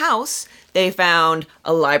in the house, they found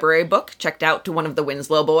a library book checked out to one of the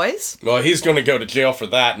Winslow boys. Well, he's going to go to jail for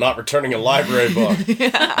that, not returning a library book.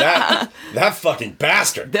 That fucking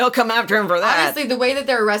bastard. They'll come after him for that. Honestly, the way that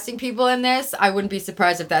they're arresting people in this, I wouldn't be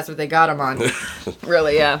surprised if that's what they got him on.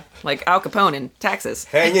 Really, yeah. Like Al Capone in Texas.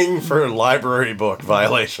 Hanging for library book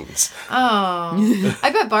violations. Oh.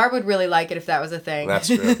 I bet Barb would really like it if that was a thing. That's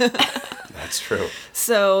true. That's true.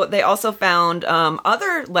 So they also found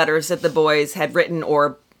other letters that the boys had written,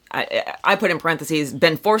 or I put in parentheses,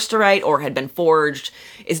 been forced to write or had been forged.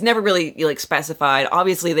 It's never really like specified.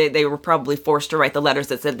 Obviously, they were probably forced to write the letters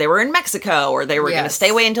that said they were in Mexico or they were going to stay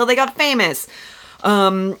away until they got famous.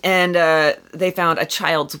 And they found a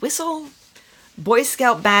child's whistle, Boy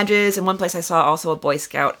Scout badges, and one place I saw also a Boy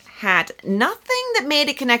Scout hat. Nothing that made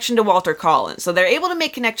a connection to Walter Collins. So they're able to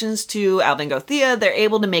make connections to Alvin Gothea. They're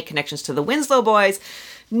able to make connections to the Winslow boys.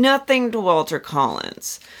 Nothing to Walter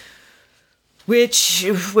Collins. Which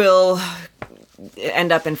will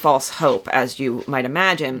end up in false hope, as you might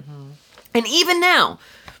imagine. And even now,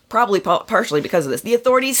 probably partially because of this, the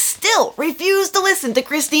authorities still refuse to listen to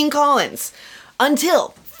Christine Collins until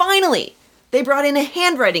finally they brought in a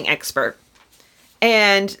handwriting expert.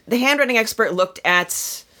 And the handwriting expert looked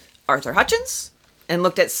at Arthur Hutchins and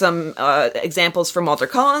looked at some examples from Walter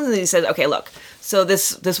Collins, and he said, okay, look, so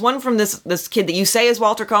this one from this kid that you say is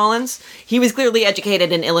Walter Collins, he was clearly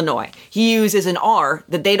educated in Illinois. He uses an R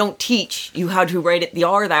that they don't teach you how to write it, the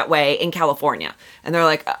R that way in California. And they're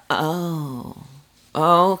like, oh,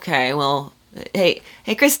 okay, well, hey,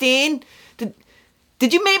 Christine,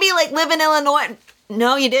 did you maybe like live in Illinois?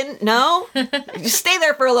 No, you didn't? No? Just stay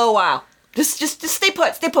there for a little while. Just stay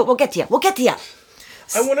put. We'll get to you.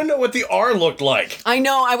 I want to know what the R looked like. I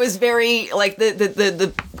know. I was very like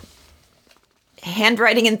the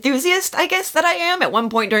handwriting enthusiast, I guess, that I am. At one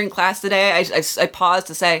point during class today, I paused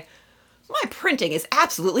to say, my printing is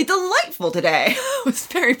absolutely delightful today. I was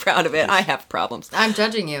very proud of it. I have problems. I'm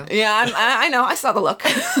judging you. Yeah, I know. I saw the look.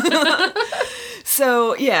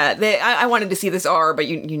 So, yeah, I wanted to see this R, but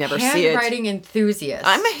you never see it. Handwriting enthusiast.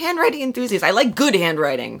 I'm a handwriting enthusiast. I like good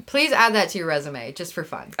handwriting. Please add that to your resume, just for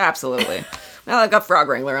fun. Absolutely. Well, I got Frog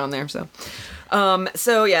Wrangler on there, so.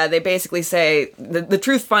 So, yeah, they basically say the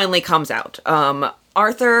truth finally comes out.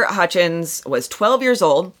 Arthur Hutchins was 12 years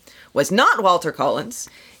old, was not Walter Collins.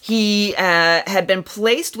 He had been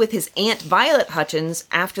placed with his Aunt Violet Hutchins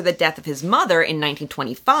after the death of his mother in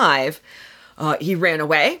 1925. He ran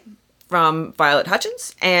away from Violet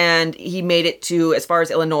Hutchins, and he made it to as far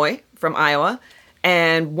as Illinois from Iowa.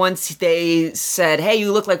 And once they said, hey,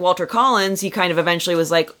 you look like Walter Collins, he kind of eventually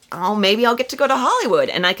was like, oh, maybe I'll get to go to Hollywood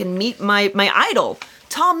and I can meet my idol,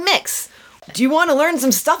 Tom Mix. Do you want to learn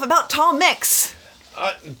some stuff about Tom Mix?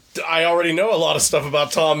 I already know a lot of stuff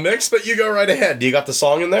about Tom Mix, but you go right ahead. Do you got the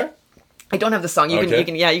song in there? I don't have the song. You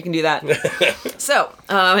can do that. So,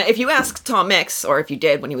 if you ask Tom Mix, or if you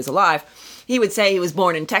did when he was alive, he would say he was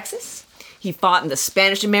born in Texas. He fought in the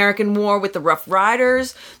Spanish-American War with the Rough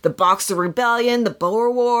Riders, the Boxer Rebellion, the Boer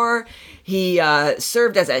War. He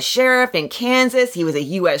served as a sheriff in Kansas. He was a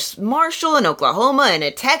U.S. Marshal in Oklahoma and a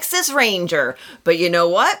Texas Ranger. But you know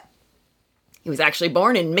what? He was actually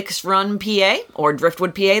born in Mix Run, PA, or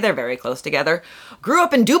Driftwood, PA. They're very close together. Grew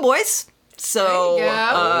up in DuBois, so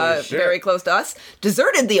very close to us.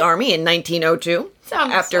 Deserted the Army in 1902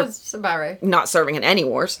 Sounds about right. Not serving in any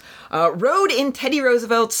wars. Rode in Teddy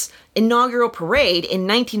Roosevelt's inaugural parade in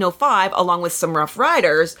 1905 along with some Rough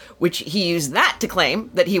Riders, which he used that to claim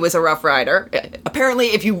that he was a Rough Rider. Apparently,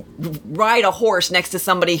 if you ride a horse next to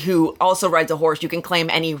somebody who also rides a horse, you can claim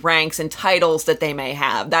any ranks and titles that they may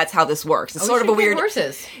have. That's how this works. It's sort of a weird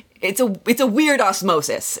horses. It's a weird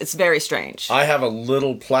osmosis. It's very strange. I have a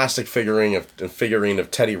little plastic figurine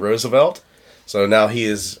of Teddy Roosevelt. So now he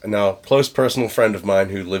is a close personal friend of mine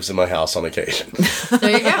who lives in my house on occasion.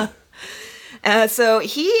 There you go. So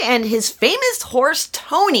he and his famous horse,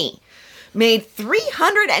 Tony, made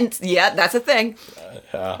 300 and... Yeah, that's a thing.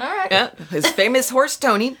 All right. Yeah, his famous horse,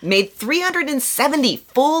 Tony, made 370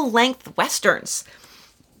 full-length westerns.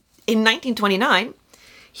 In 1929,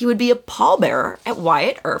 he would be a pallbearer at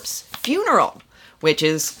Wyatt Earp's funeral, which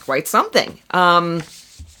is quite something.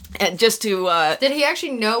 And just to... Did he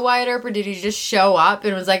actually know Wyatt Earp, or did he just show up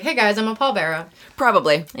and was like, hey guys, I'm a pallbearer?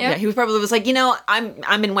 Probably. Yeah. He probably was like,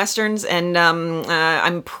 I'm in westerns, and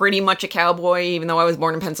I'm pretty much a cowboy, even though I was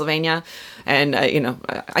born in Pennsylvania. And,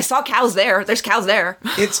 I saw cows there. There's cows there.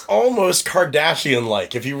 It's almost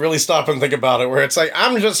Kardashian-like, if you really stop and think about it, where it's like,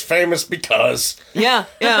 I'm just famous because... Yeah.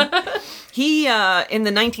 He, in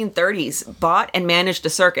the 1930s, bought and managed a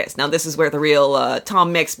circus. Now, this is where the real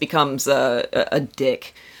Tom Mix becomes a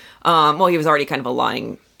dick. Well, he was already kind of a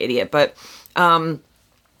lying idiot, but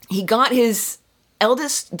he got his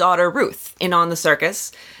eldest daughter, Ruth, in on the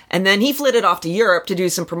circus, and then he flitted off to Europe to do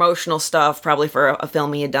some promotional stuff, probably for a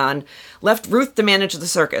film he had done, left Ruth to manage the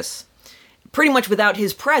circus. Pretty much without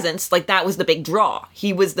his presence, like, that was the big draw.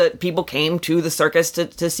 People came to the circus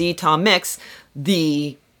to see Tom Mix.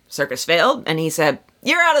 The circus failed, and he said,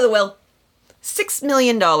 you're out of the will. $6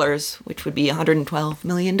 million, which would be $112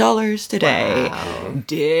 million today. Wow.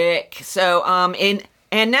 Dick. So,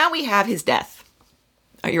 and now we have his death.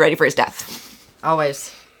 Are you ready for his death?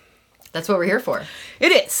 Always. That's what we're here for.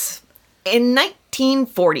 It is. In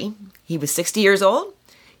 1940, he was 60 years old.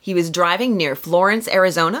 He was driving near Florence,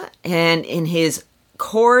 Arizona, and in his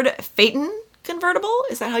Cord Phaeton convertible.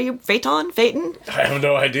 Is that how you... Phaeton? I have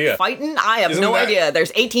no idea. Phaeton? I have no idea.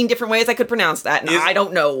 There's 18 different ways I could pronounce that, and I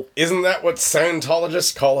don't know. Isn't that what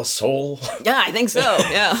Scientologists call a soul? Yeah, I think so,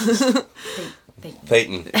 yeah.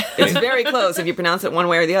 Phaeton. It's very close if you pronounce it one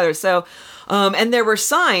way or the other. So, And there were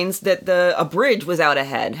signs that a bridge was out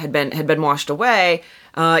ahead, had been washed away.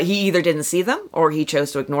 He either didn't see them or he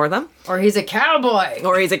chose to ignore them. Or he's a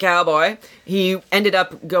cowboy. He ended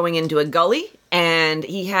up going into a gully, and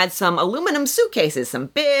he had some aluminum suitcases, some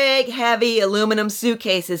big, heavy aluminum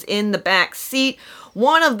suitcases in the back seat.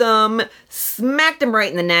 One of them smacked him right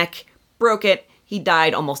in the neck, broke it. He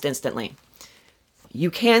died almost instantly.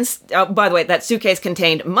 By the way, that suitcase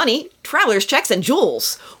contained money, traveler's checks, and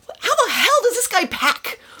jewels. How the hell does this guy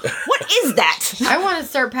pack? What is that? I want to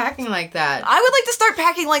start packing like that. I would like to start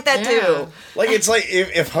packing like that too. Like, it's like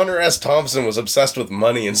if Hunter S. Thompson was obsessed with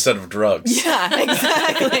money instead of drugs. Yeah,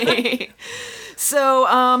 exactly.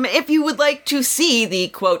 So, if you would like to see the,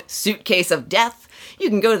 quote, suitcase of death, you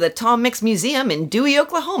can go to the Tom Mix Museum in Dewey,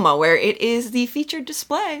 Oklahoma, where it is the featured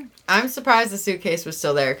display. I'm surprised the suitcase was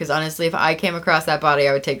still there, because honestly, if I came across that body,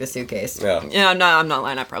 I would take the suitcase. Yeah. Yeah, I'm not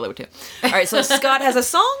lying. I probably would too. All right, so Scott has a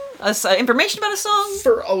song, information about a song.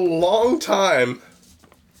 For a long time,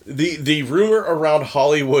 the rumor around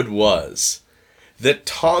Hollywood was that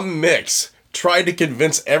Tom Mix tried to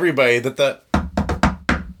convince everybody that the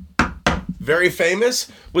very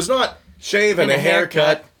famous was not shave and a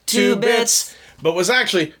haircut, 2 bits, but was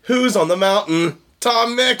actually Who's on the Mountain?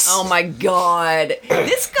 Tom Mix. Oh my god.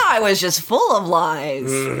 This guy was just full of lies.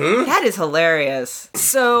 Mm-hmm. That is hilarious.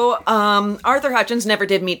 So, Arthur Hutchins never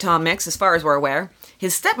did meet Tom Mix, as far as we're aware.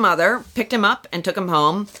 His stepmother picked him up and took him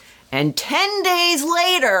home. And 10 days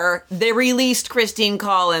later, they released Christine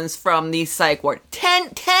Collins from the psych ward.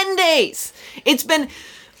 10 days! It's been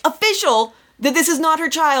official that this is not her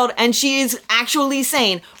child, and she is actually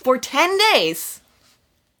sane for 10 days.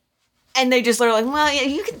 And they just are like, well,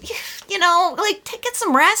 you can, get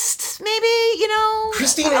some rest, maybe,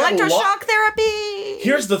 Christine had electroshock therapy.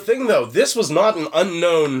 Here's the thing, though. This was not an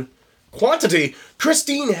unknown quantity.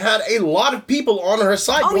 Christine had a lot of people on her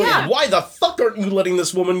side going, why the fuck aren't you letting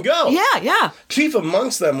this woman go? Yeah. Chief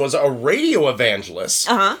amongst them was a radio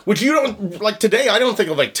evangelist. Which you don't, like today, I don't think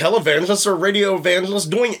of like televangelists or radio evangelists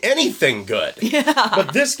doing anything good. Yeah.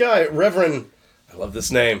 But this guy, Reverend, I love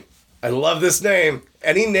this name.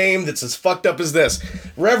 Any name that's as fucked up as this.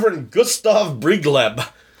 Reverend Gustav Brigleb.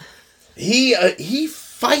 He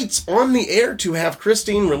fights on the air to have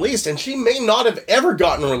Christine released, and she may not have ever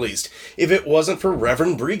gotten released if it wasn't for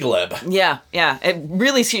Reverend Brigleb. Yeah. It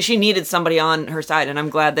really, she needed somebody on her side, and I'm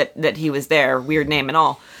glad that he was there, weird name and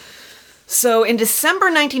all. So in December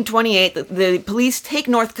 1928, the police take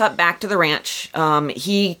Northcutt back to the ranch.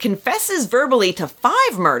 He confesses verbally to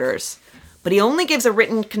 5 murders, but he only gives a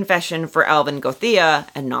written confession for Alvin Gothea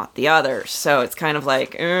and not the others. So it's kind of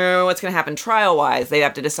like, what's going to happen trial-wise? They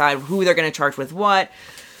have to decide who they're going to charge with what.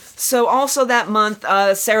 So also that month,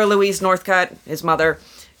 Sarah Louise Northcutt, his mother,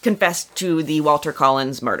 confessed to the Walter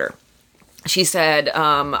Collins murder. She said,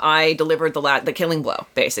 I delivered the killing blow,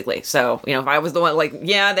 basically. So, if I was the one,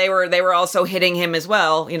 they were also hitting him as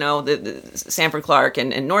well, the Sanford Clark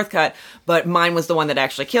and Northcutt, but mine was the one that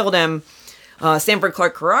actually killed him. Sanford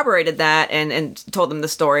Clark corroborated that and told them the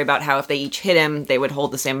story about how if they each hit him, they would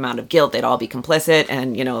hold the same amount of guilt. They'd all be complicit,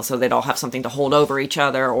 and, so they'd all have something to hold over each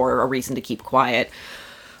other or a reason to keep quiet.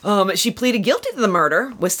 She pleaded guilty to the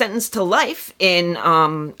murder, was sentenced to life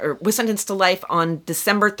on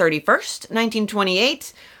December 31st,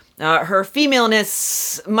 1928. Her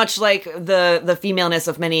femaleness, much like the femaleness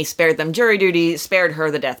of many spared them jury duty, spared her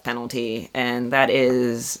the death penalty. And that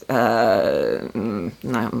is,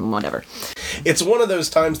 whatever. It's one of those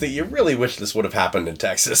times that you really wish this would have happened in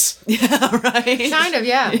Texas. Yeah, right? Kind of,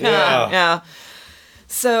 yeah. Yeah.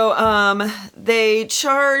 So, they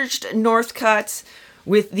charged Northcutt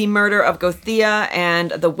with the murder of Gothea and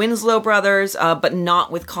the Winslow brothers, but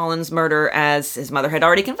not with Collins' murder, as his mother had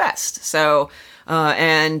already confessed. So,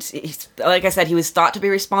 like I said, he was thought to be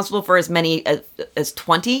responsible for as many as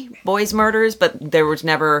 20 boys' murders, but there was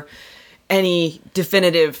never any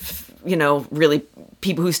definitive, really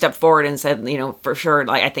people who stepped forward and said, for sure,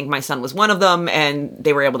 I think my son was one of them, and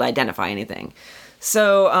they were able to identify anything.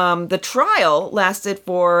 So the trial lasted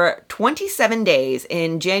for 27 days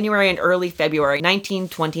in January and early February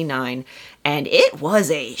 1929, and it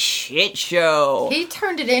was a shit show. He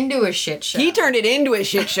turned it into a shit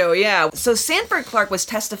show. Yeah. So Sanford Clark was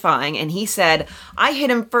testifying, and he said, I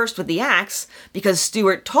hit him first with the axe because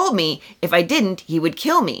Stewart told me if I didn't, he would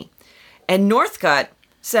kill me. And Northcutt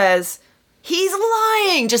says, he's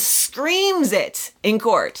lying, just screams it in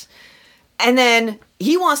court. And then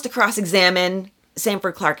he wants to cross-examine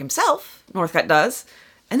Sanford Clark himself, Northcutt does,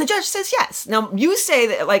 and the judge says yes. Now, you say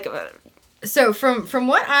that, So from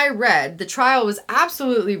what I read, the trial was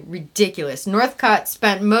absolutely ridiculous. Northcutt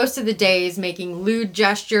spent most of the days making lewd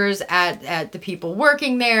gestures at the people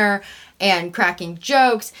working there and cracking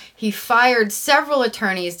jokes. He fired several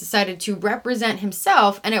attorneys, decided to represent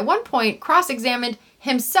himself, and at one point cross-examined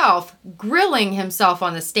himself, grilling himself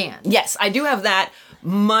on the stand. Yes, I do have that.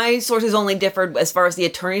 My sources only differed as far as the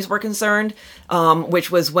attorneys were concerned, which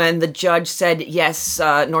was when the judge said, yes,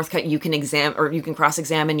 Northcutt, you can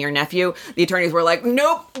cross-examine your nephew. The attorneys were like,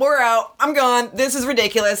 nope, we're out. I'm gone. This is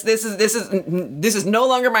ridiculous. This is no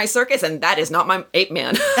longer my circus, and that is not my ape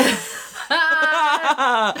man.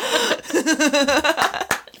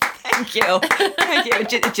 Thank you.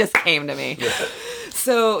 It just came to me.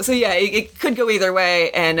 So yeah, it could go either way,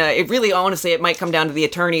 and it really, honestly, it might come down to the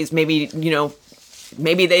attorneys. Maybe,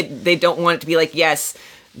 maybe they don't want it to be like, yes,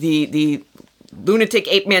 the lunatic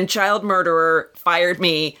ape man child murderer fired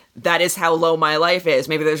me. That is how low my life is.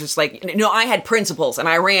 Maybe there's just like, I had principles and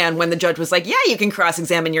I ran when the judge was like, yeah, you can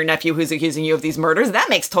cross-examine your nephew who's accusing you of these murders. That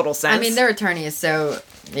makes total sense. I mean, their attorney is so,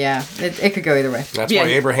 yeah, it could go either way. That's why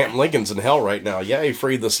Abraham Lincoln's in hell right now. Yeah, he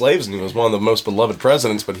freed the slaves and he was one of the most beloved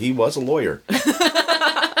presidents, but he was a lawyer.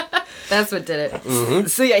 That's what did it. Mm-hmm.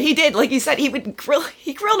 So yeah, he did. Like you said, he grilled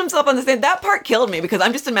himself on the stand. That part killed me because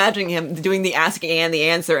I'm just imagining him doing the asking and the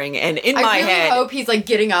answering, and in my head, I really hope he's like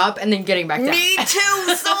getting up and then getting back down. Me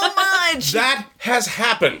too, so much. That has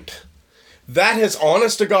happened. That has,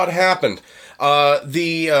 honest to God, happened.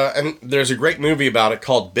 And there's a great movie about it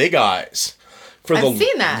called Big Eyes. I've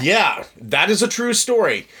seen that. Yeah, that is a true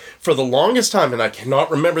story. For the longest time, and I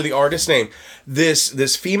cannot remember the artist's name,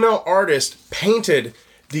 this female artist painted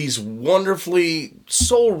these wonderfully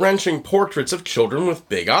soul-wrenching portraits of children with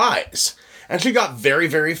big eyes. And she got very,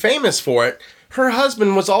 very famous for it. Her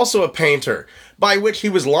husband was also a painter, by which he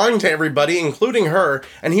was lying to everybody, including her,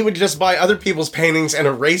 and he would just buy other people's paintings and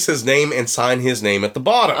erase his name and sign his name at the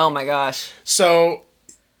bottom. Oh my gosh. So,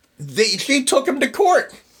 she took him to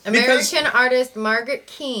court. American artist Margaret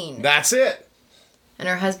Keane. That's it. And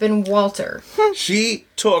her husband Walter. She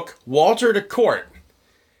took Walter to court.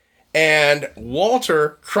 And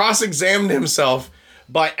Walter cross-examined himself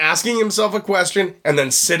by asking himself a question and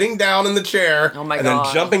then sitting down in the chair oh my and God.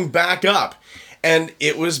 then jumping back up. And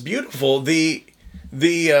it was beautiful. The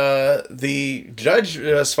judge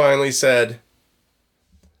just finally said,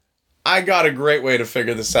 I got a great way to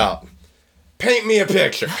figure this out. Paint me a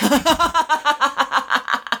picture.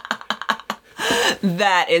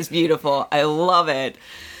 That is beautiful. I love it.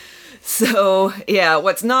 So, yeah,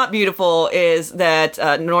 what's not beautiful is that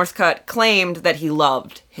Northcutt claimed that he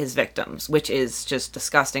loved his victims, which is just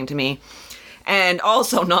disgusting to me. And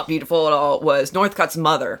also not beautiful at all was Northcutt's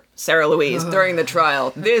mother, Sarah Louise, during the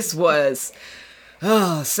trial. This was...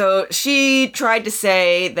 so she tried to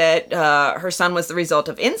say that her son was the result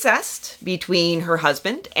of incest between her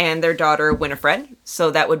husband and their daughter, Winifred. So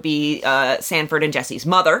that would be Sanford and Jesse's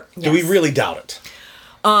mother. Yes. Do we really doubt it?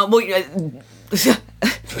 Well,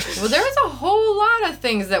 there was a whole lot of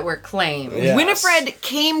things that were claimed. Yes. Winifred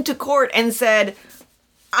came to court and said,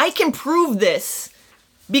 I can prove this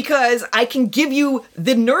because I can give you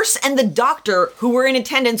the nurse and the doctor who were in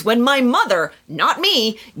attendance when my mother, not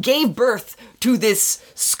me, gave birth to this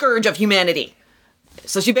scourge of humanity.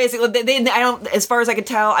 So she basically, as far as I could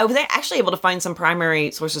tell, I was actually able to find some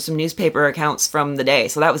primary sources, some newspaper accounts from the day.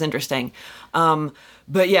 So that was interesting.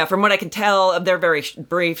 But yeah, from what I can tell, they're very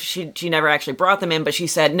brief. She never actually brought them in, but she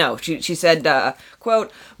said no. She said,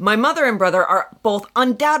 quote, my mother and brother are both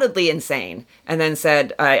undoubtedly insane, and then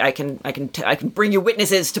said, I can bring you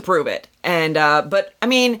witnesses to prove it. And but I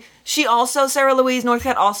mean, she also, Sarah Louise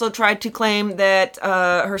Northcutt, also tried to claim that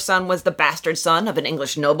her son was the bastard son of an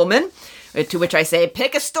English nobleman. To which I say,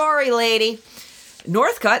 pick a story, lady.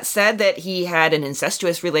 Northcutt said that he had an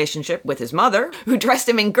incestuous relationship with his mother, who dressed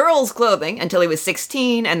him in girls' clothing until he was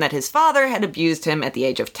 16, and that his father had abused him at the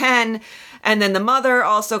age of 10. And then the mother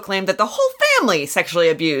also claimed that the whole family sexually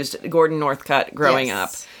abused Gordon Northcutt growing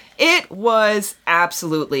up. It was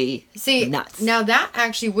absolutely nuts. Now that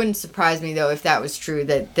actually wouldn't surprise me, though, if that was true,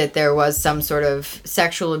 that there was some sort of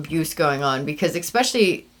sexual abuse going on, because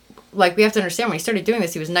especially, like, we have to understand, when he started doing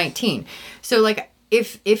this, he was 19. So, like,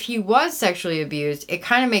 if he was sexually abused, it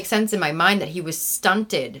kind of makes sense in my mind that he was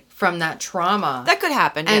stunted from that trauma. That could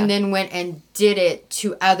happen, and then went and did it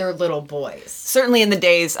to other little boys. Certainly in the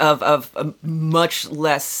days of much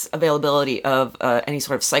less availability of any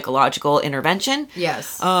sort of psychological intervention. Yes.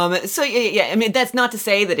 So, yeah, I mean, that's not to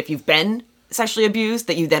say that if you've been sexually abused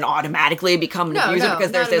that you then automatically become an abuser,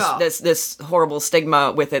 because there's this horrible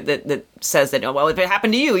stigma with it that says that, oh, well, if it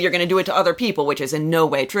happened to you, you're going to do it to other people, which is in no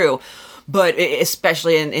way true. but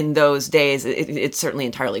especially in those days, it's certainly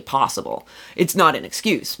entirely possible. It's not an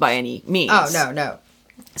excuse by any means. Oh, no.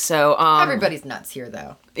 So Everybody's nuts here,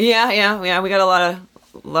 though. Yeah. We got a lot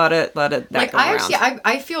of that Like, going I around. actually,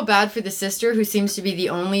 I feel bad for the sister who seems to be the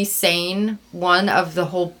only sane one of the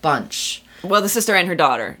whole bunch. Well, the sister and her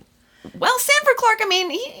daughter. Well, Sanford Clark, I mean,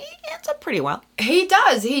 he ends up pretty well. He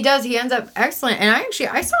does. He ends up excellent. And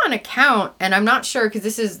I saw an account, and I'm not sure because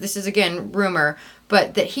this is again rumor,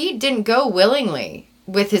 but that he didn't go willingly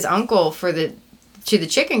with his uncle to the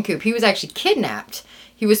chicken coop. He was actually kidnapped.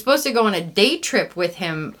 He was supposed to go on a day trip with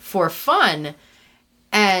him for fun,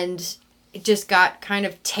 and it just got kind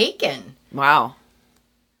of taken. Wow.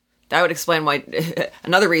 That would explain why,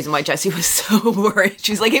 another reason why Jessie was so worried.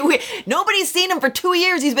 She's like, hey, nobody's seen him for 2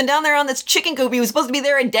 years. He's been down there on this chicken coop. He was supposed to be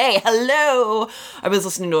there a day. Hello. I was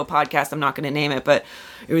listening to a podcast. I'm not going to name it, but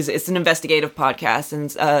it's an investigative podcast.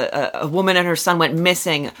 And a woman and her son went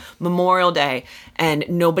missing Memorial Day, and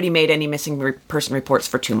nobody made any missing person reports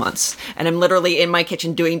for 2 months. And I'm literally in my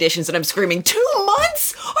kitchen doing dishes, and I'm screaming, 2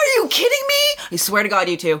 months? Are you kidding me? I swear to God,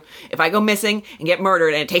 you two. If I go missing and get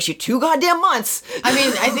murdered and it takes you 2 goddamn months. I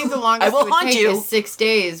mean, I think the longest I will it would haunt take you. is 6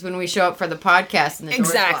 days when we show up for the podcast and the door's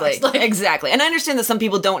Exactly. locked. Like, Exactly. And I understand that some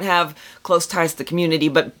people don't have close ties to the community,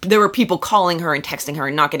 but there were people calling her and texting her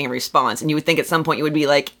and not getting a response. And you would think at some point you would be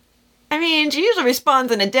like, I mean, she usually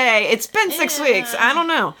responds in a day. It's been 6 weeks. I don't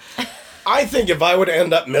know. I think if I would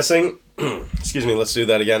end up missing, excuse me, let's do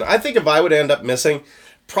that again. I think if I would end up missing,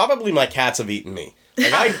 probably my cats have eaten me.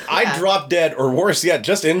 Like I dropped dead, or worse yet,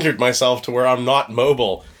 just injured myself to where I'm not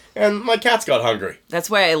mobile, and my cats got hungry. That's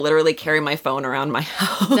why I literally carry my phone around my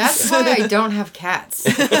house. that's why I don't have cats.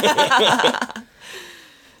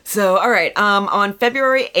 So, all right, on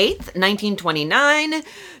February 8th, 1929,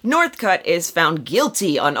 Northcutt is found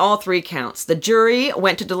guilty on all 3 counts. The jury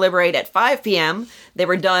went to deliberate at 5 p.m. They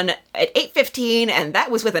were done at 8:15, and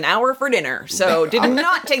that was with an hour for dinner. So, did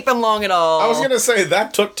not take them long at all. I was going to say,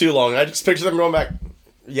 that took too long. I just picture them going back,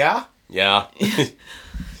 yeah? Yeah.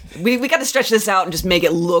 We got to stretch this out and just make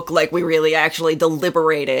it look like we really actually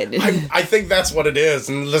deliberated. I think that's what it is.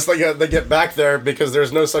 And just like they get back there because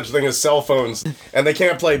there's no such thing as cell phones, and they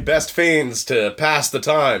can't play best fiends to pass the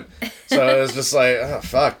time. So it's just like, oh,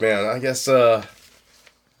 fuck, man. I guess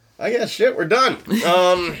shit, we're done.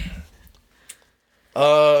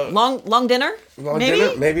 Long dinner? Long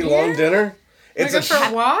dinner? Maybe long dinner? It's Like for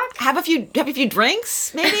a walk? Have a few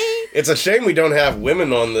drinks, maybe? It's a shame we don't have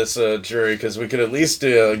women on this jury, because we could at least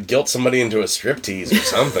guilt somebody into a striptease or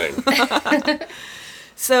something.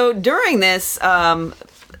 So during this,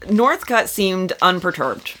 Northcutt seemed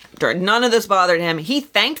unperturbed. None of this bothered him. He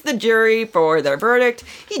thanked the jury for their verdict.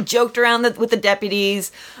 He joked around with the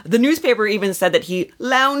deputies. The newspaper even said that he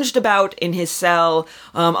lounged about in his cell,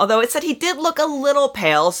 although it said he did look a little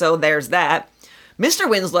pale, so there's that. Mr.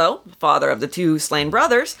 Winslow, father of the 2 slain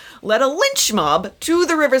brothers, led a lynch mob to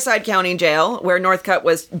the Riverside County Jail, where Northcutt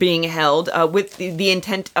was being held, with the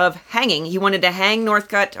intent of hanging. He wanted to hang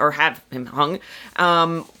Northcutt, or have him hung,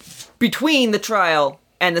 between the trial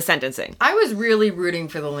and the sentencing. I was really rooting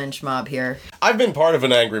for the lynch mob here. I've been part of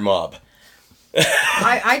an angry mob.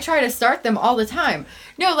 I try to start them all the time.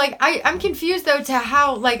 No, like, I'm confused, though, to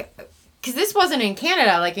how, like, because this wasn't in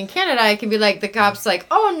Canada. Like, in Canada, it can be like, the cops like,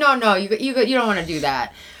 oh, no, you don't want to do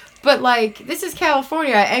that. But, like, this is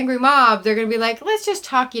California, angry mob, they're going to be like, let's just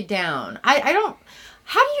talk you down. I don't,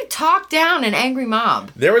 how do you talk down an angry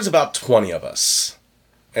mob? There was about 20 of us.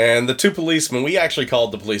 And the 2 policemen, we actually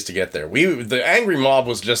called the police to get there. The angry mob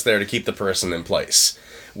was just there to keep the person in place.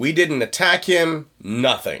 We didn't attack him,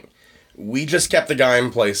 nothing. We just kept the guy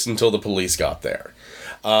in place until the police got there.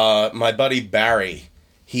 My buddy Barry,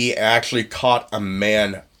 he actually caught a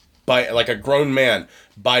man, like a grown man,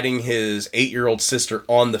 biting his 8-year-old sister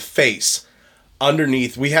on the face.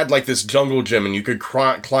 Underneath, we had like this jungle gym, and you could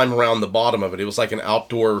climb around the bottom of it. It was like an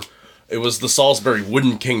outdoor, it was the Salisbury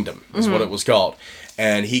Wooden Kingdom, is what it was called.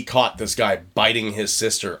 And he caught this guy biting his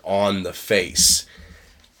sister on the face.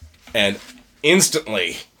 And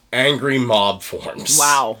instantly, angry mob forms.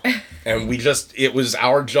 Wow. And it was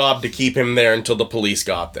our job to keep him there until the police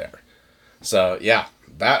got there. So, yeah,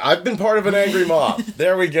 I've been part of an angry mob.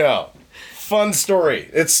 There we go. Fun story.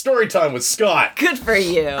 It's story time with Scott. Good for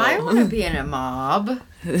you. I want to be in a mob.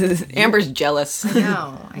 Amber's jealous.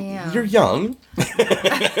 No, I am. You're young.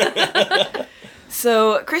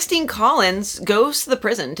 So Christine Collins goes to the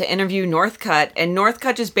prison to interview Northcutt, and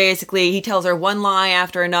Northcutt just basically, he tells her one lie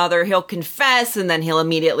after another. He'll confess, and then he'll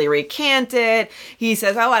immediately recant it. He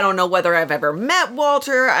says, oh, I don't know whether I've ever met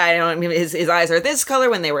Walter. His eyes are this color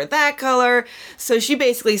when they were that color. So she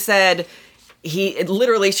basically said,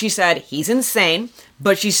 she said, he's insane,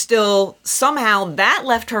 but she still, somehow, that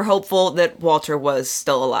left her hopeful that Walter was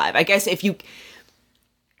still alive. I guess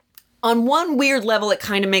on one weird level, it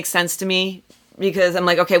kind of makes sense to me, because I'm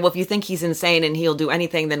like, okay, well, if you think he's insane and he'll do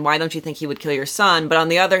anything, then why don't you think he would kill your son? But on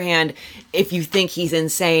the other hand, if you think he's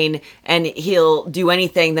insane and he'll do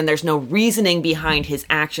anything, then there's no reasoning behind his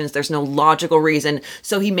actions. There's no logical reason.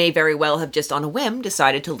 So he may very well have just on a whim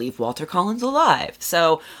decided to leave Walter Collins alive.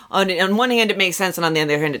 So on one hand, it makes sense, and on the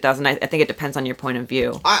other hand, it doesn't. I think it depends on your point of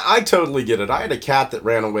view. I totally get it. I had a cat that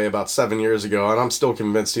ran away about 7 years ago, and I'm still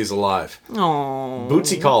convinced he's alive. Oh,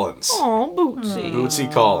 Bootsy Collins. Oh, Bootsy.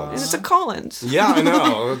 Bootsy Collins. And it's a Collins. Yeah, I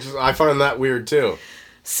know. I find that weird, too.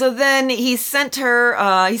 So then he sent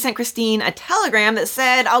Christine a telegram that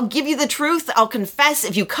said, I'll give you the truth. I'll confess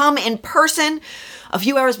if you come in person. A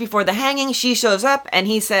few hours before the hanging, she shows up and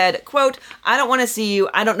he said, quote, I don't want to see you.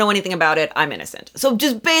 I don't know anything about it. I'm innocent. So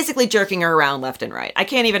just basically jerking her around left and right. I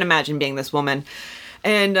can't even imagine being this woman.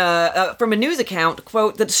 And from a news account,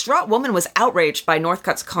 quote, the distraught woman was outraged by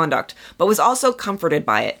Northcutt's conduct, but was also comforted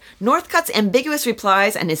by it. Northcutt's ambiguous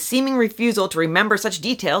replies and his seeming refusal to remember such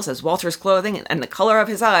details as Walter's clothing and the color of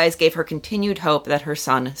his eyes gave her continued hope that her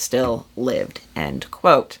son still lived, end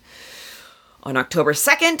quote. On October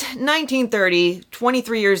 2nd, 1930, a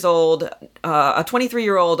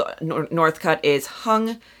 23-year-old Northcutt is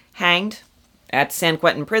hanged at San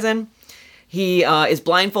Quentin prison. He is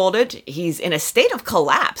blindfolded. He's in a state of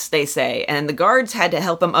collapse, they say, and the guards had to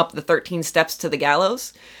help him up the 13 steps to the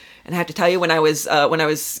gallows. And I have to tell you, when I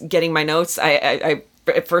was getting my notes, I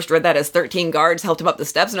first read that as 13 guards helped him up the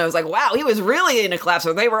steps, and I was like, wow, he was really in a collapse,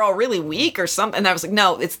 or they were all really weak or something. And I was like,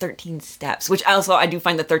 no, it's 13 steps, which also I do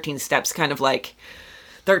find the 13 steps kind of like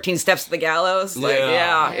 13 steps to the gallows. Like,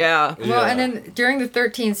 yeah. Well, and then during the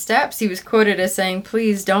 13 steps, he was quoted as saying,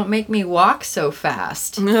 please don't make me walk so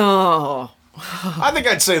fast. No. I think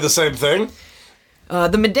I'd say the same thing.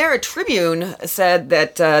 The Madera Tribune said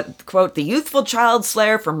that, quote, the youthful child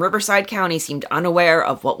slayer from Riverside County seemed unaware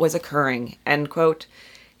of what was occurring, end quote.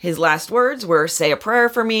 His last words were, say a prayer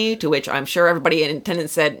for me, to which I'm sure everybody in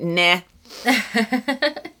attendance said, nah.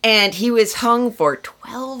 And he was hung for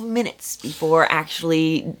 12 minutes before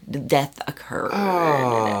actually the death occurred.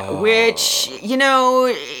 Oh. Which,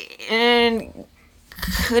 and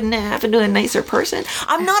couldn't have happened to a nicer person.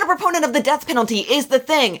 I'm not a proponent of the death penalty, is the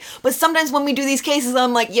thing. But sometimes when we do these cases,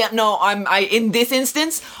 I'm like, yeah, no, I in this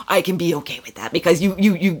instance, I can be okay with that, because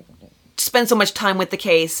you spend so much time with the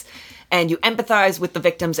case and you empathize with the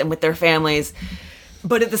victims and with their families.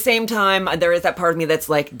 But at the same time, there is that part of me that's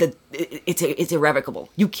like, it's irrevocable.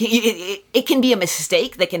 You can't. It can be a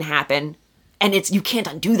mistake that can happen, and you can't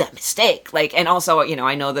undo that mistake. Like, and also,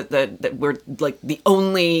 I know that we're like the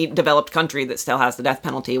only developed country that still has the death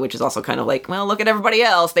penalty, which is also kind of like, well, look at everybody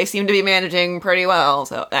else; they seem to be managing pretty well.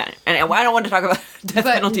 So, and I don't want to talk about death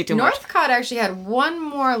penalty too much. Northcutt actually had one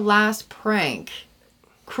more last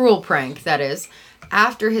cruel prank, that is.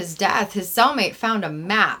 After his death, his cellmate found a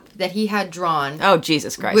map that he had drawn. Oh,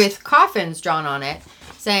 Jesus Christ. With coffins drawn on it,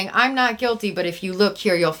 saying, I'm not guilty, but if you look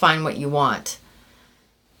here, you'll find what you want.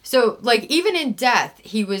 So, like, even in death,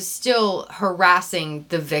 he was still harassing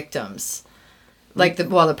the victims. Like,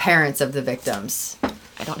 the parents of the victims.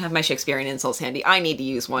 I don't have my Shakespearean insults handy. I need to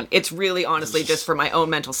use one. It's really, honestly, just for my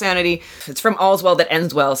own mental sanity. It's from All's Well That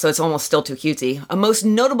Ends Well, so it's almost still too cutesy. A most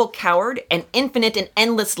notable coward, an infinite and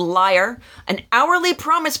endless liar, an hourly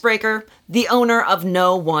promise breaker, the owner of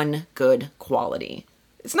no one good quality.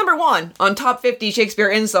 It's number 1 on top 50 Shakespeare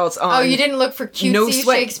insults on... Oh, you didn't look for cutesy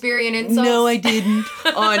Shakespearean insults? No, I didn't.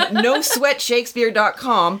 On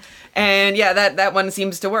NoSweatShakespeare.com. And yeah, that one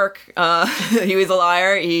seems to work. He was a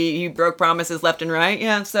liar. He broke promises left and right.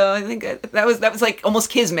 Yeah, so I think that was like almost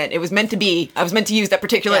kismet. It was meant to be. I was meant to use that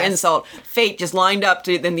particular insult. Fate just lined up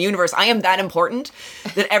in the universe. I am that important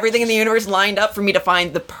that everything in the universe lined up for me to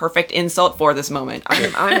find the perfect insult for this moment.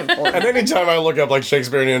 I'm important. And anytime I look up like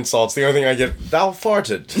Shakespearean insults, the only thing I get, thou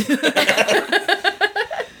farted.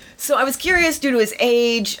 So I was curious, due to his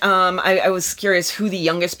age, I was curious who the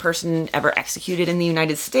youngest person ever executed in the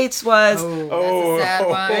United States was. Oh, that's a sad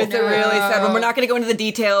one. It's a really sad one. We're not going to go into the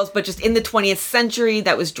details, but just in the 20th century,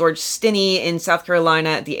 that was George Stinney in South Carolina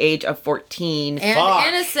at the age of 14. And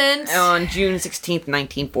innocent. On June 16th,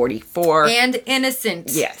 1944. And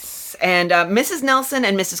innocent. Yes. And Mrs. Nelson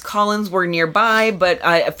and Mrs. Collins were nearby,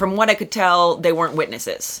 but from what I could tell, they weren't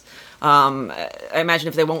witnesses. I imagine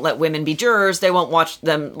if they won't let women be jurors, they won't let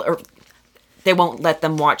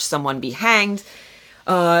them watch someone be hanged.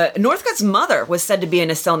 Northcutt's mother was said to be in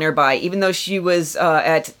a cell nearby, even though she was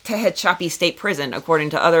at Tehachapi State Prison, according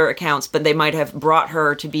to other accounts. But they might have brought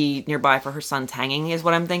her to be nearby for her son's hanging, is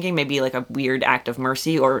what I'm thinking. Maybe like a weird act of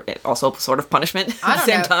mercy, or also sort of punishment at the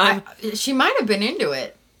same time. She might have been into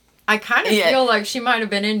it. I kind of feel like she might have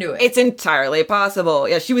been into it. It's entirely possible.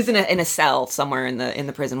 Yeah, she was in a cell somewhere in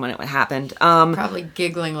the prison when it happened. Probably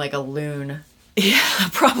giggling like a loon. Yeah,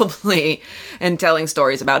 probably, and telling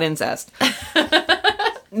stories about incest.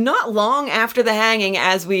 Not long after the hanging,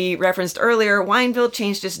 as we referenced earlier, Wineville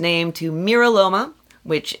changed its name to Miraloma,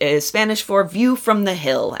 which is Spanish for view from the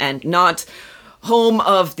hill, and not home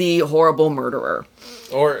of the horrible murderer.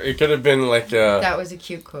 Or it could have been like... That was a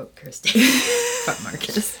cute quote, Kirsty. From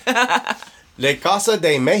Marcus. Le Casa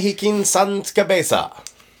de Mexican Sans Cabeza.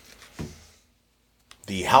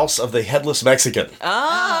 The House of the Headless Mexican. Oh,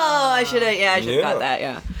 I should have got that,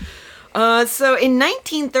 yeah. So in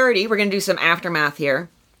 1930, we're going to do some aftermath here.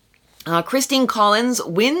 Christine Collins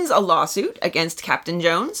wins a lawsuit against Captain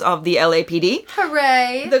Jones of the LAPD.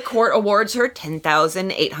 Hooray! The court awards her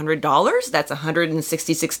 $10,800. That's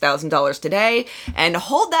 $166,000 today. And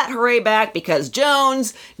hold that hooray back because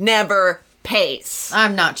Jones never pays.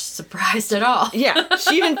 I'm not surprised at all. Yeah,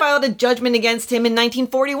 she even filed a judgment against him in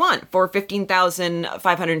 1941 for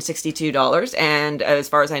 $15,562, and as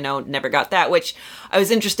far as I know, never got that, which I was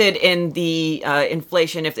interested in the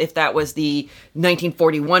inflation, if that was the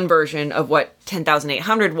 1941 version of what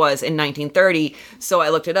 10,800 was in 1930, so I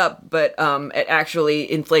looked it up, but it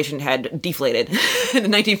actually, inflation had deflated. In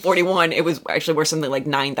 1941, it was actually worth something like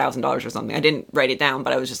 $9,000 or something. I didn't write it down,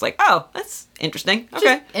 but I was just like, oh, that's interesting.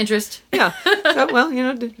 Okay. Just interest. Yeah. So, well,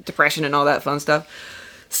 depression and all that fun stuff.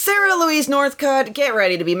 Sarah Louise Northcutt, get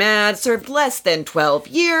ready to be mad, served less than 12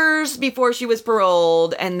 years before she was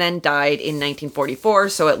paroled, and then died in 1944,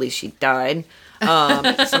 so at least she died.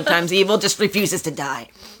 Sometimes evil just refuses to die.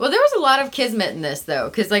 Well, there was a lot of kismet in this, though,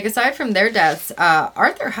 because, like, aside from their deaths,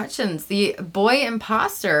 Arthur Hutchins, the boy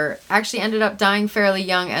imposter, actually ended up dying fairly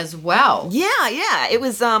young as well. Yeah. It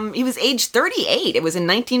was, he was age 38. It was in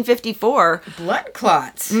 1954. Blood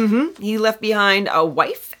clots. Mm-hmm. He left behind a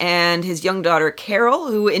wife and his young daughter, Carol,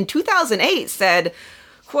 who in 2008 said,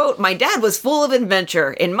 quote, "My dad was full of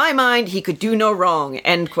adventure. In my mind, he could do no wrong,"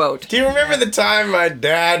 end quote. Do you remember the time my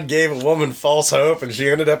dad gave a woman false hope and she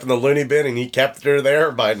ended up in the loony bin and he kept her there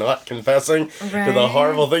by not confessing to the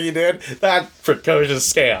horrible thing he did? That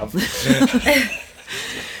precocious scam.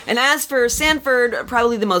 And as for Sanford,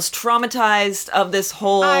 probably the most traumatized of this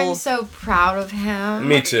whole... I'm so proud of him.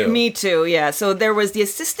 Me too. Me too, yeah. So there was the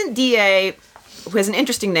assistant DA... who has an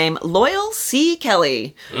interesting name, Loyal C.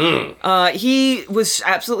 Kelly. He was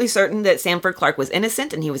absolutely certain that Sanford Clark was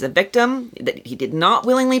innocent and he was a victim, that he did not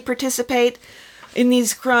willingly participate in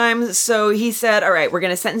these crimes. So he said, all right, we're going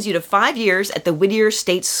to sentence you to 5 years at the Whittier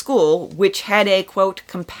State School, which had a, quote,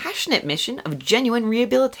 compassionate mission of genuine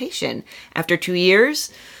rehabilitation. After 2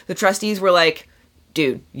 years, the trustees were like,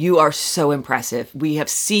 dude, you are so impressive. We have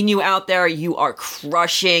seen you out there. You are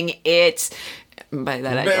crushing it. By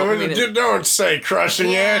that, I don't mean it. Don't say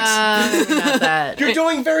crushing it. Not that. You're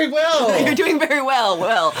doing very well. You're doing very well.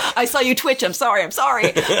 Well, I saw you twitch. I'm sorry.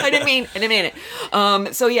 I didn't mean it.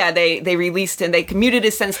 So yeah, they released him. They commuted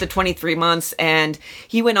his sentence to 23 months, and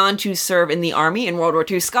he went on to serve in the Army in World War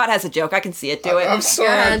II. Scott has a joke. I can see it. Do it. I'm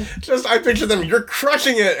sorry. I picture them. You're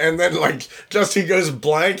crushing it, and then he goes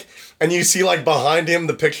blank. And you see behind him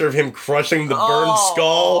the picture of him crushing the burned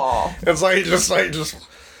skull. It's just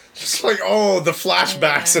the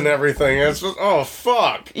flashbacks and everything. It's just, oh,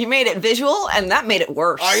 fuck. You made it visual, and that made it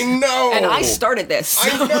worse. I know. And I started this. So.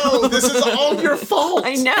 I know. This is all your fault.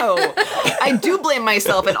 I know. I do blame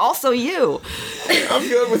myself, and also you. I'm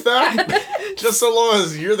good with that. Just so long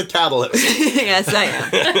as you're the catalyst. Yes, I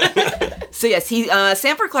am. So yes,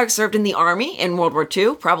 Sanford Clark served in the Army in World War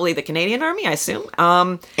II, probably the Canadian Army, I assume.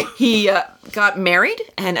 He got married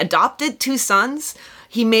and adopted 2 sons.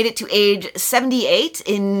 He made it to age 78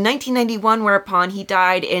 in 1991, whereupon he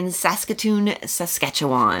died in Saskatoon,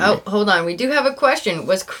 Saskatchewan. Oh, hold on. We do have a question.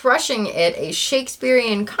 Was crushing it a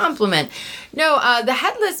Shakespearean compliment? No, the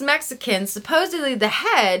headless Mexican, supposedly the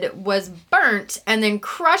head was burnt and then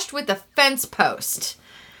crushed with a fence post.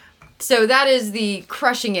 So that is the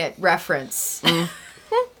crushing it reference.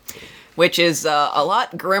 Which is a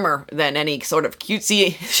lot grimmer than any sort of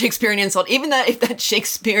cutesy Shakespearean insult. Even if that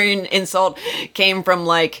Shakespearean insult came from,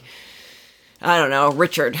 I don't know,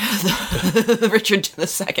 Richard. Richard II.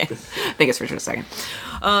 I think it's Richard II.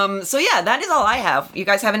 So yeah, that is all I have. You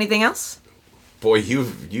guys have anything else? Boy, you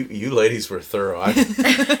ladies were thorough. I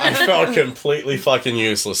felt completely fucking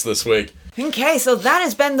useless this week. Okay, so that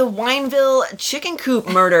has been the Wineville chicken coop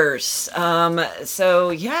murders. So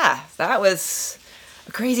yeah, that was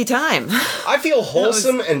a crazy time. I feel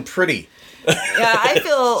wholesome and pretty. Yeah, I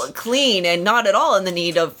feel clean and not at all in the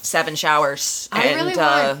need of 7 showers. I really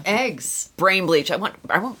want eggs. Brain bleach. I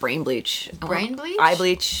want brain bleach. Brain bleach? Eye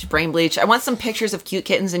bleach, brain bleach. I want some pictures of cute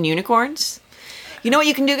kittens and unicorns. You know what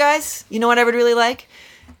you can do, guys? You know what I would really like?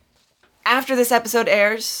 After this episode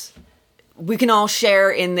airs, we can all share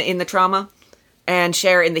in the trauma and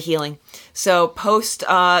share in the healing. So post to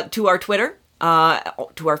our Twitter, to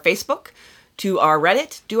our Facebook, to our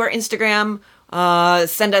Reddit, to our Instagram.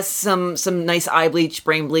 Send us some nice eye bleach,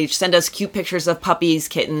 brain bleach. Send us cute pictures of puppies,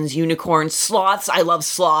 kittens, unicorns, sloths. I love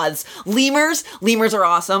sloths. Lemurs. Lemurs are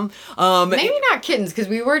awesome. Maybe not kittens, because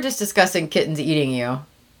we were just discussing kittens eating you.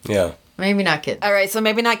 Yeah. Maybe not kittens. All right, so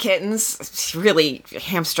maybe not kittens. It's really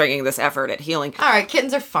hamstringing this effort at healing. All right,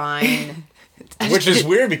 kittens are fine. Which is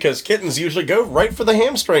weird because kittens usually go right for the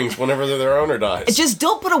hamstrings whenever their owner dies. Just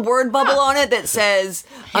don't put a word bubble on it that says,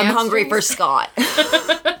 I'm hungry for Hamstrings? Scott.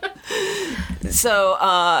 So,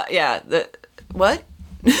 yeah, what?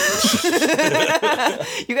 You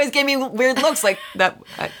guys gave me weird looks like that.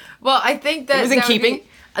 Well, I think that It was in that would keeping. be-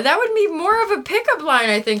 that would be more of a pickup line,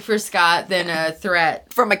 I think, for Scott than a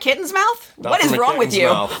threat. From a kitten's mouth? Not What is from a wrong with kitten's you?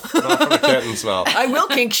 mouth. Not from a kitten's mouth. I will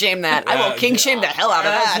kink shame that. I will kink shame the hell out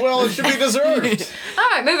of that. As well, it should be deserved. All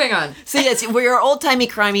right, moving on. So yes, we are old-timey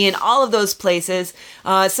crimey in all of those places.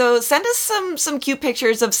 So send us some cute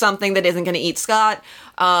pictures of something that isn't going to eat Scott.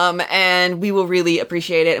 And we will really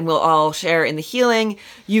appreciate it, and we'll all share in the healing.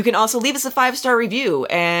 You can also leave us a 5-star review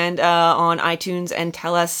and on iTunes and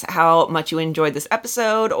tell us how much you enjoyed this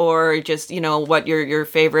episode, or just what your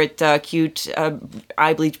favorite cute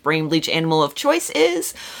eye bleach, brain bleach animal of choice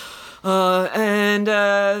is. And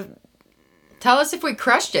Tell us if we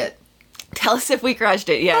crushed it. tell us if we crushed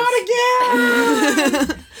it. Yes. Not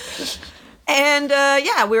again! And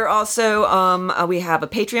yeah, we're also we have a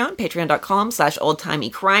Patreon,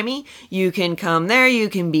 patreon.com/oldtimeycrimey. You can come there. You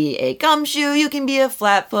can be a gumshoe, you can be a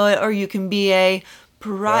flatfoot, or you can be a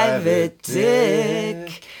private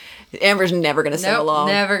dick. Amber's never gonna sing Nope, along.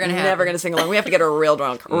 never gonna happen. Never gonna sing along. We have to get her real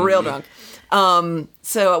drunk. Real drunk.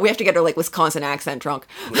 So we have to get her like Wisconsin accent drunk.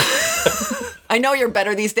 I know you're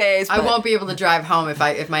better these days. I but- won't be able to drive home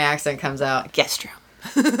if my accent comes out. guest room.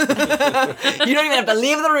 You don't even have to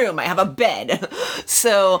leave the room. I have a bed.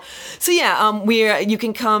 So yeah, you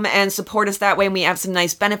can come and support us that way, and we have some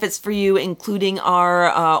nice benefits for you, including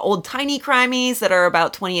our old tiny crimies that are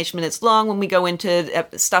about 20-ish minutes long when we go into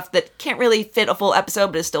stuff that can't really fit a full episode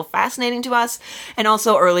but is still fascinating to us, and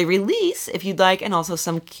also early release if you'd like, and also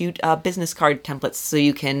some cute business card templates so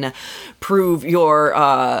you can prove your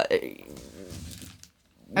Are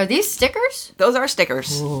these stickers? those are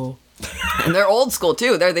stickers. And they're old school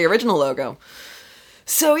too. They're the original logo.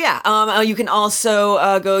 So yeah, you can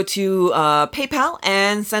also go to PayPal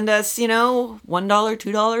and send us, $1,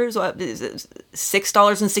 $2,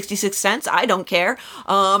 $6.66. I don't care.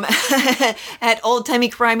 At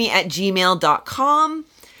oldtimeycrimey@gmail.com.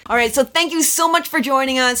 All right, so thank you so much for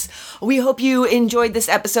joining us. We hope you enjoyed this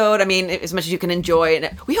episode. I mean, as much as you can enjoy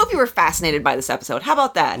it. We hope you were fascinated by this episode. How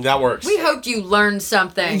about that? That works. We hoped you learned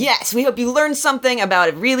something. Yes, we hope you learned something about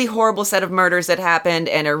a really horrible set of murders that happened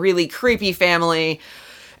and a really creepy family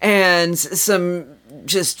and some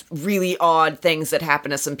just really odd things that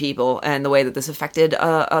happened to some people and the way that this affected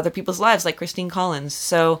other people's lives, like Christine Collins.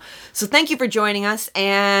 So thank you for joining us,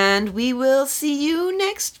 and we will see you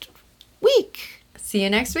next week. See you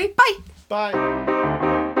next week. Bye. Bye.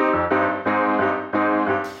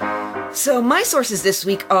 So my sources this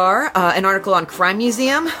week are an article on Crime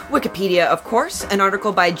Museum, Wikipedia, of course, an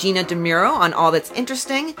article by Gina DeMuro on All That's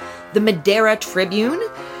Interesting, the Madera Tribune,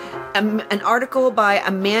 an article by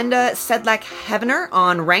Amanda Sedlak-Heavener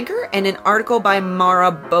on Ranker, and an article by Mara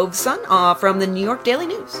Bovson from the New York Daily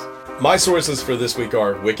News. My sources for this week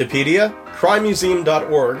are Wikipedia,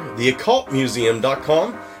 crimemuseum.org,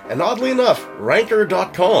 theoccultmuseum.com, and oddly enough,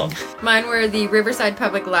 ranker.com. Mine were the Riverside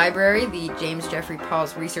Public Library, the James Jeffrey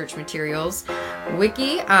Paul's Research Materials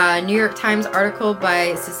Wiki, New York Times article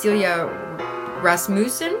by Cecilia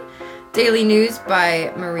Rasmussen, Daily News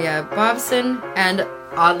by Maria Bobson, and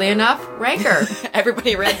oddly enough, Ranker.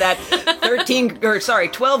 Everybody read that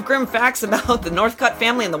 12 grim facts about the Northcutt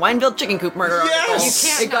family and the Wineville chicken coop murder article.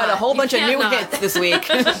 Yes! It got a whole You bunch of can't new not. hits this week.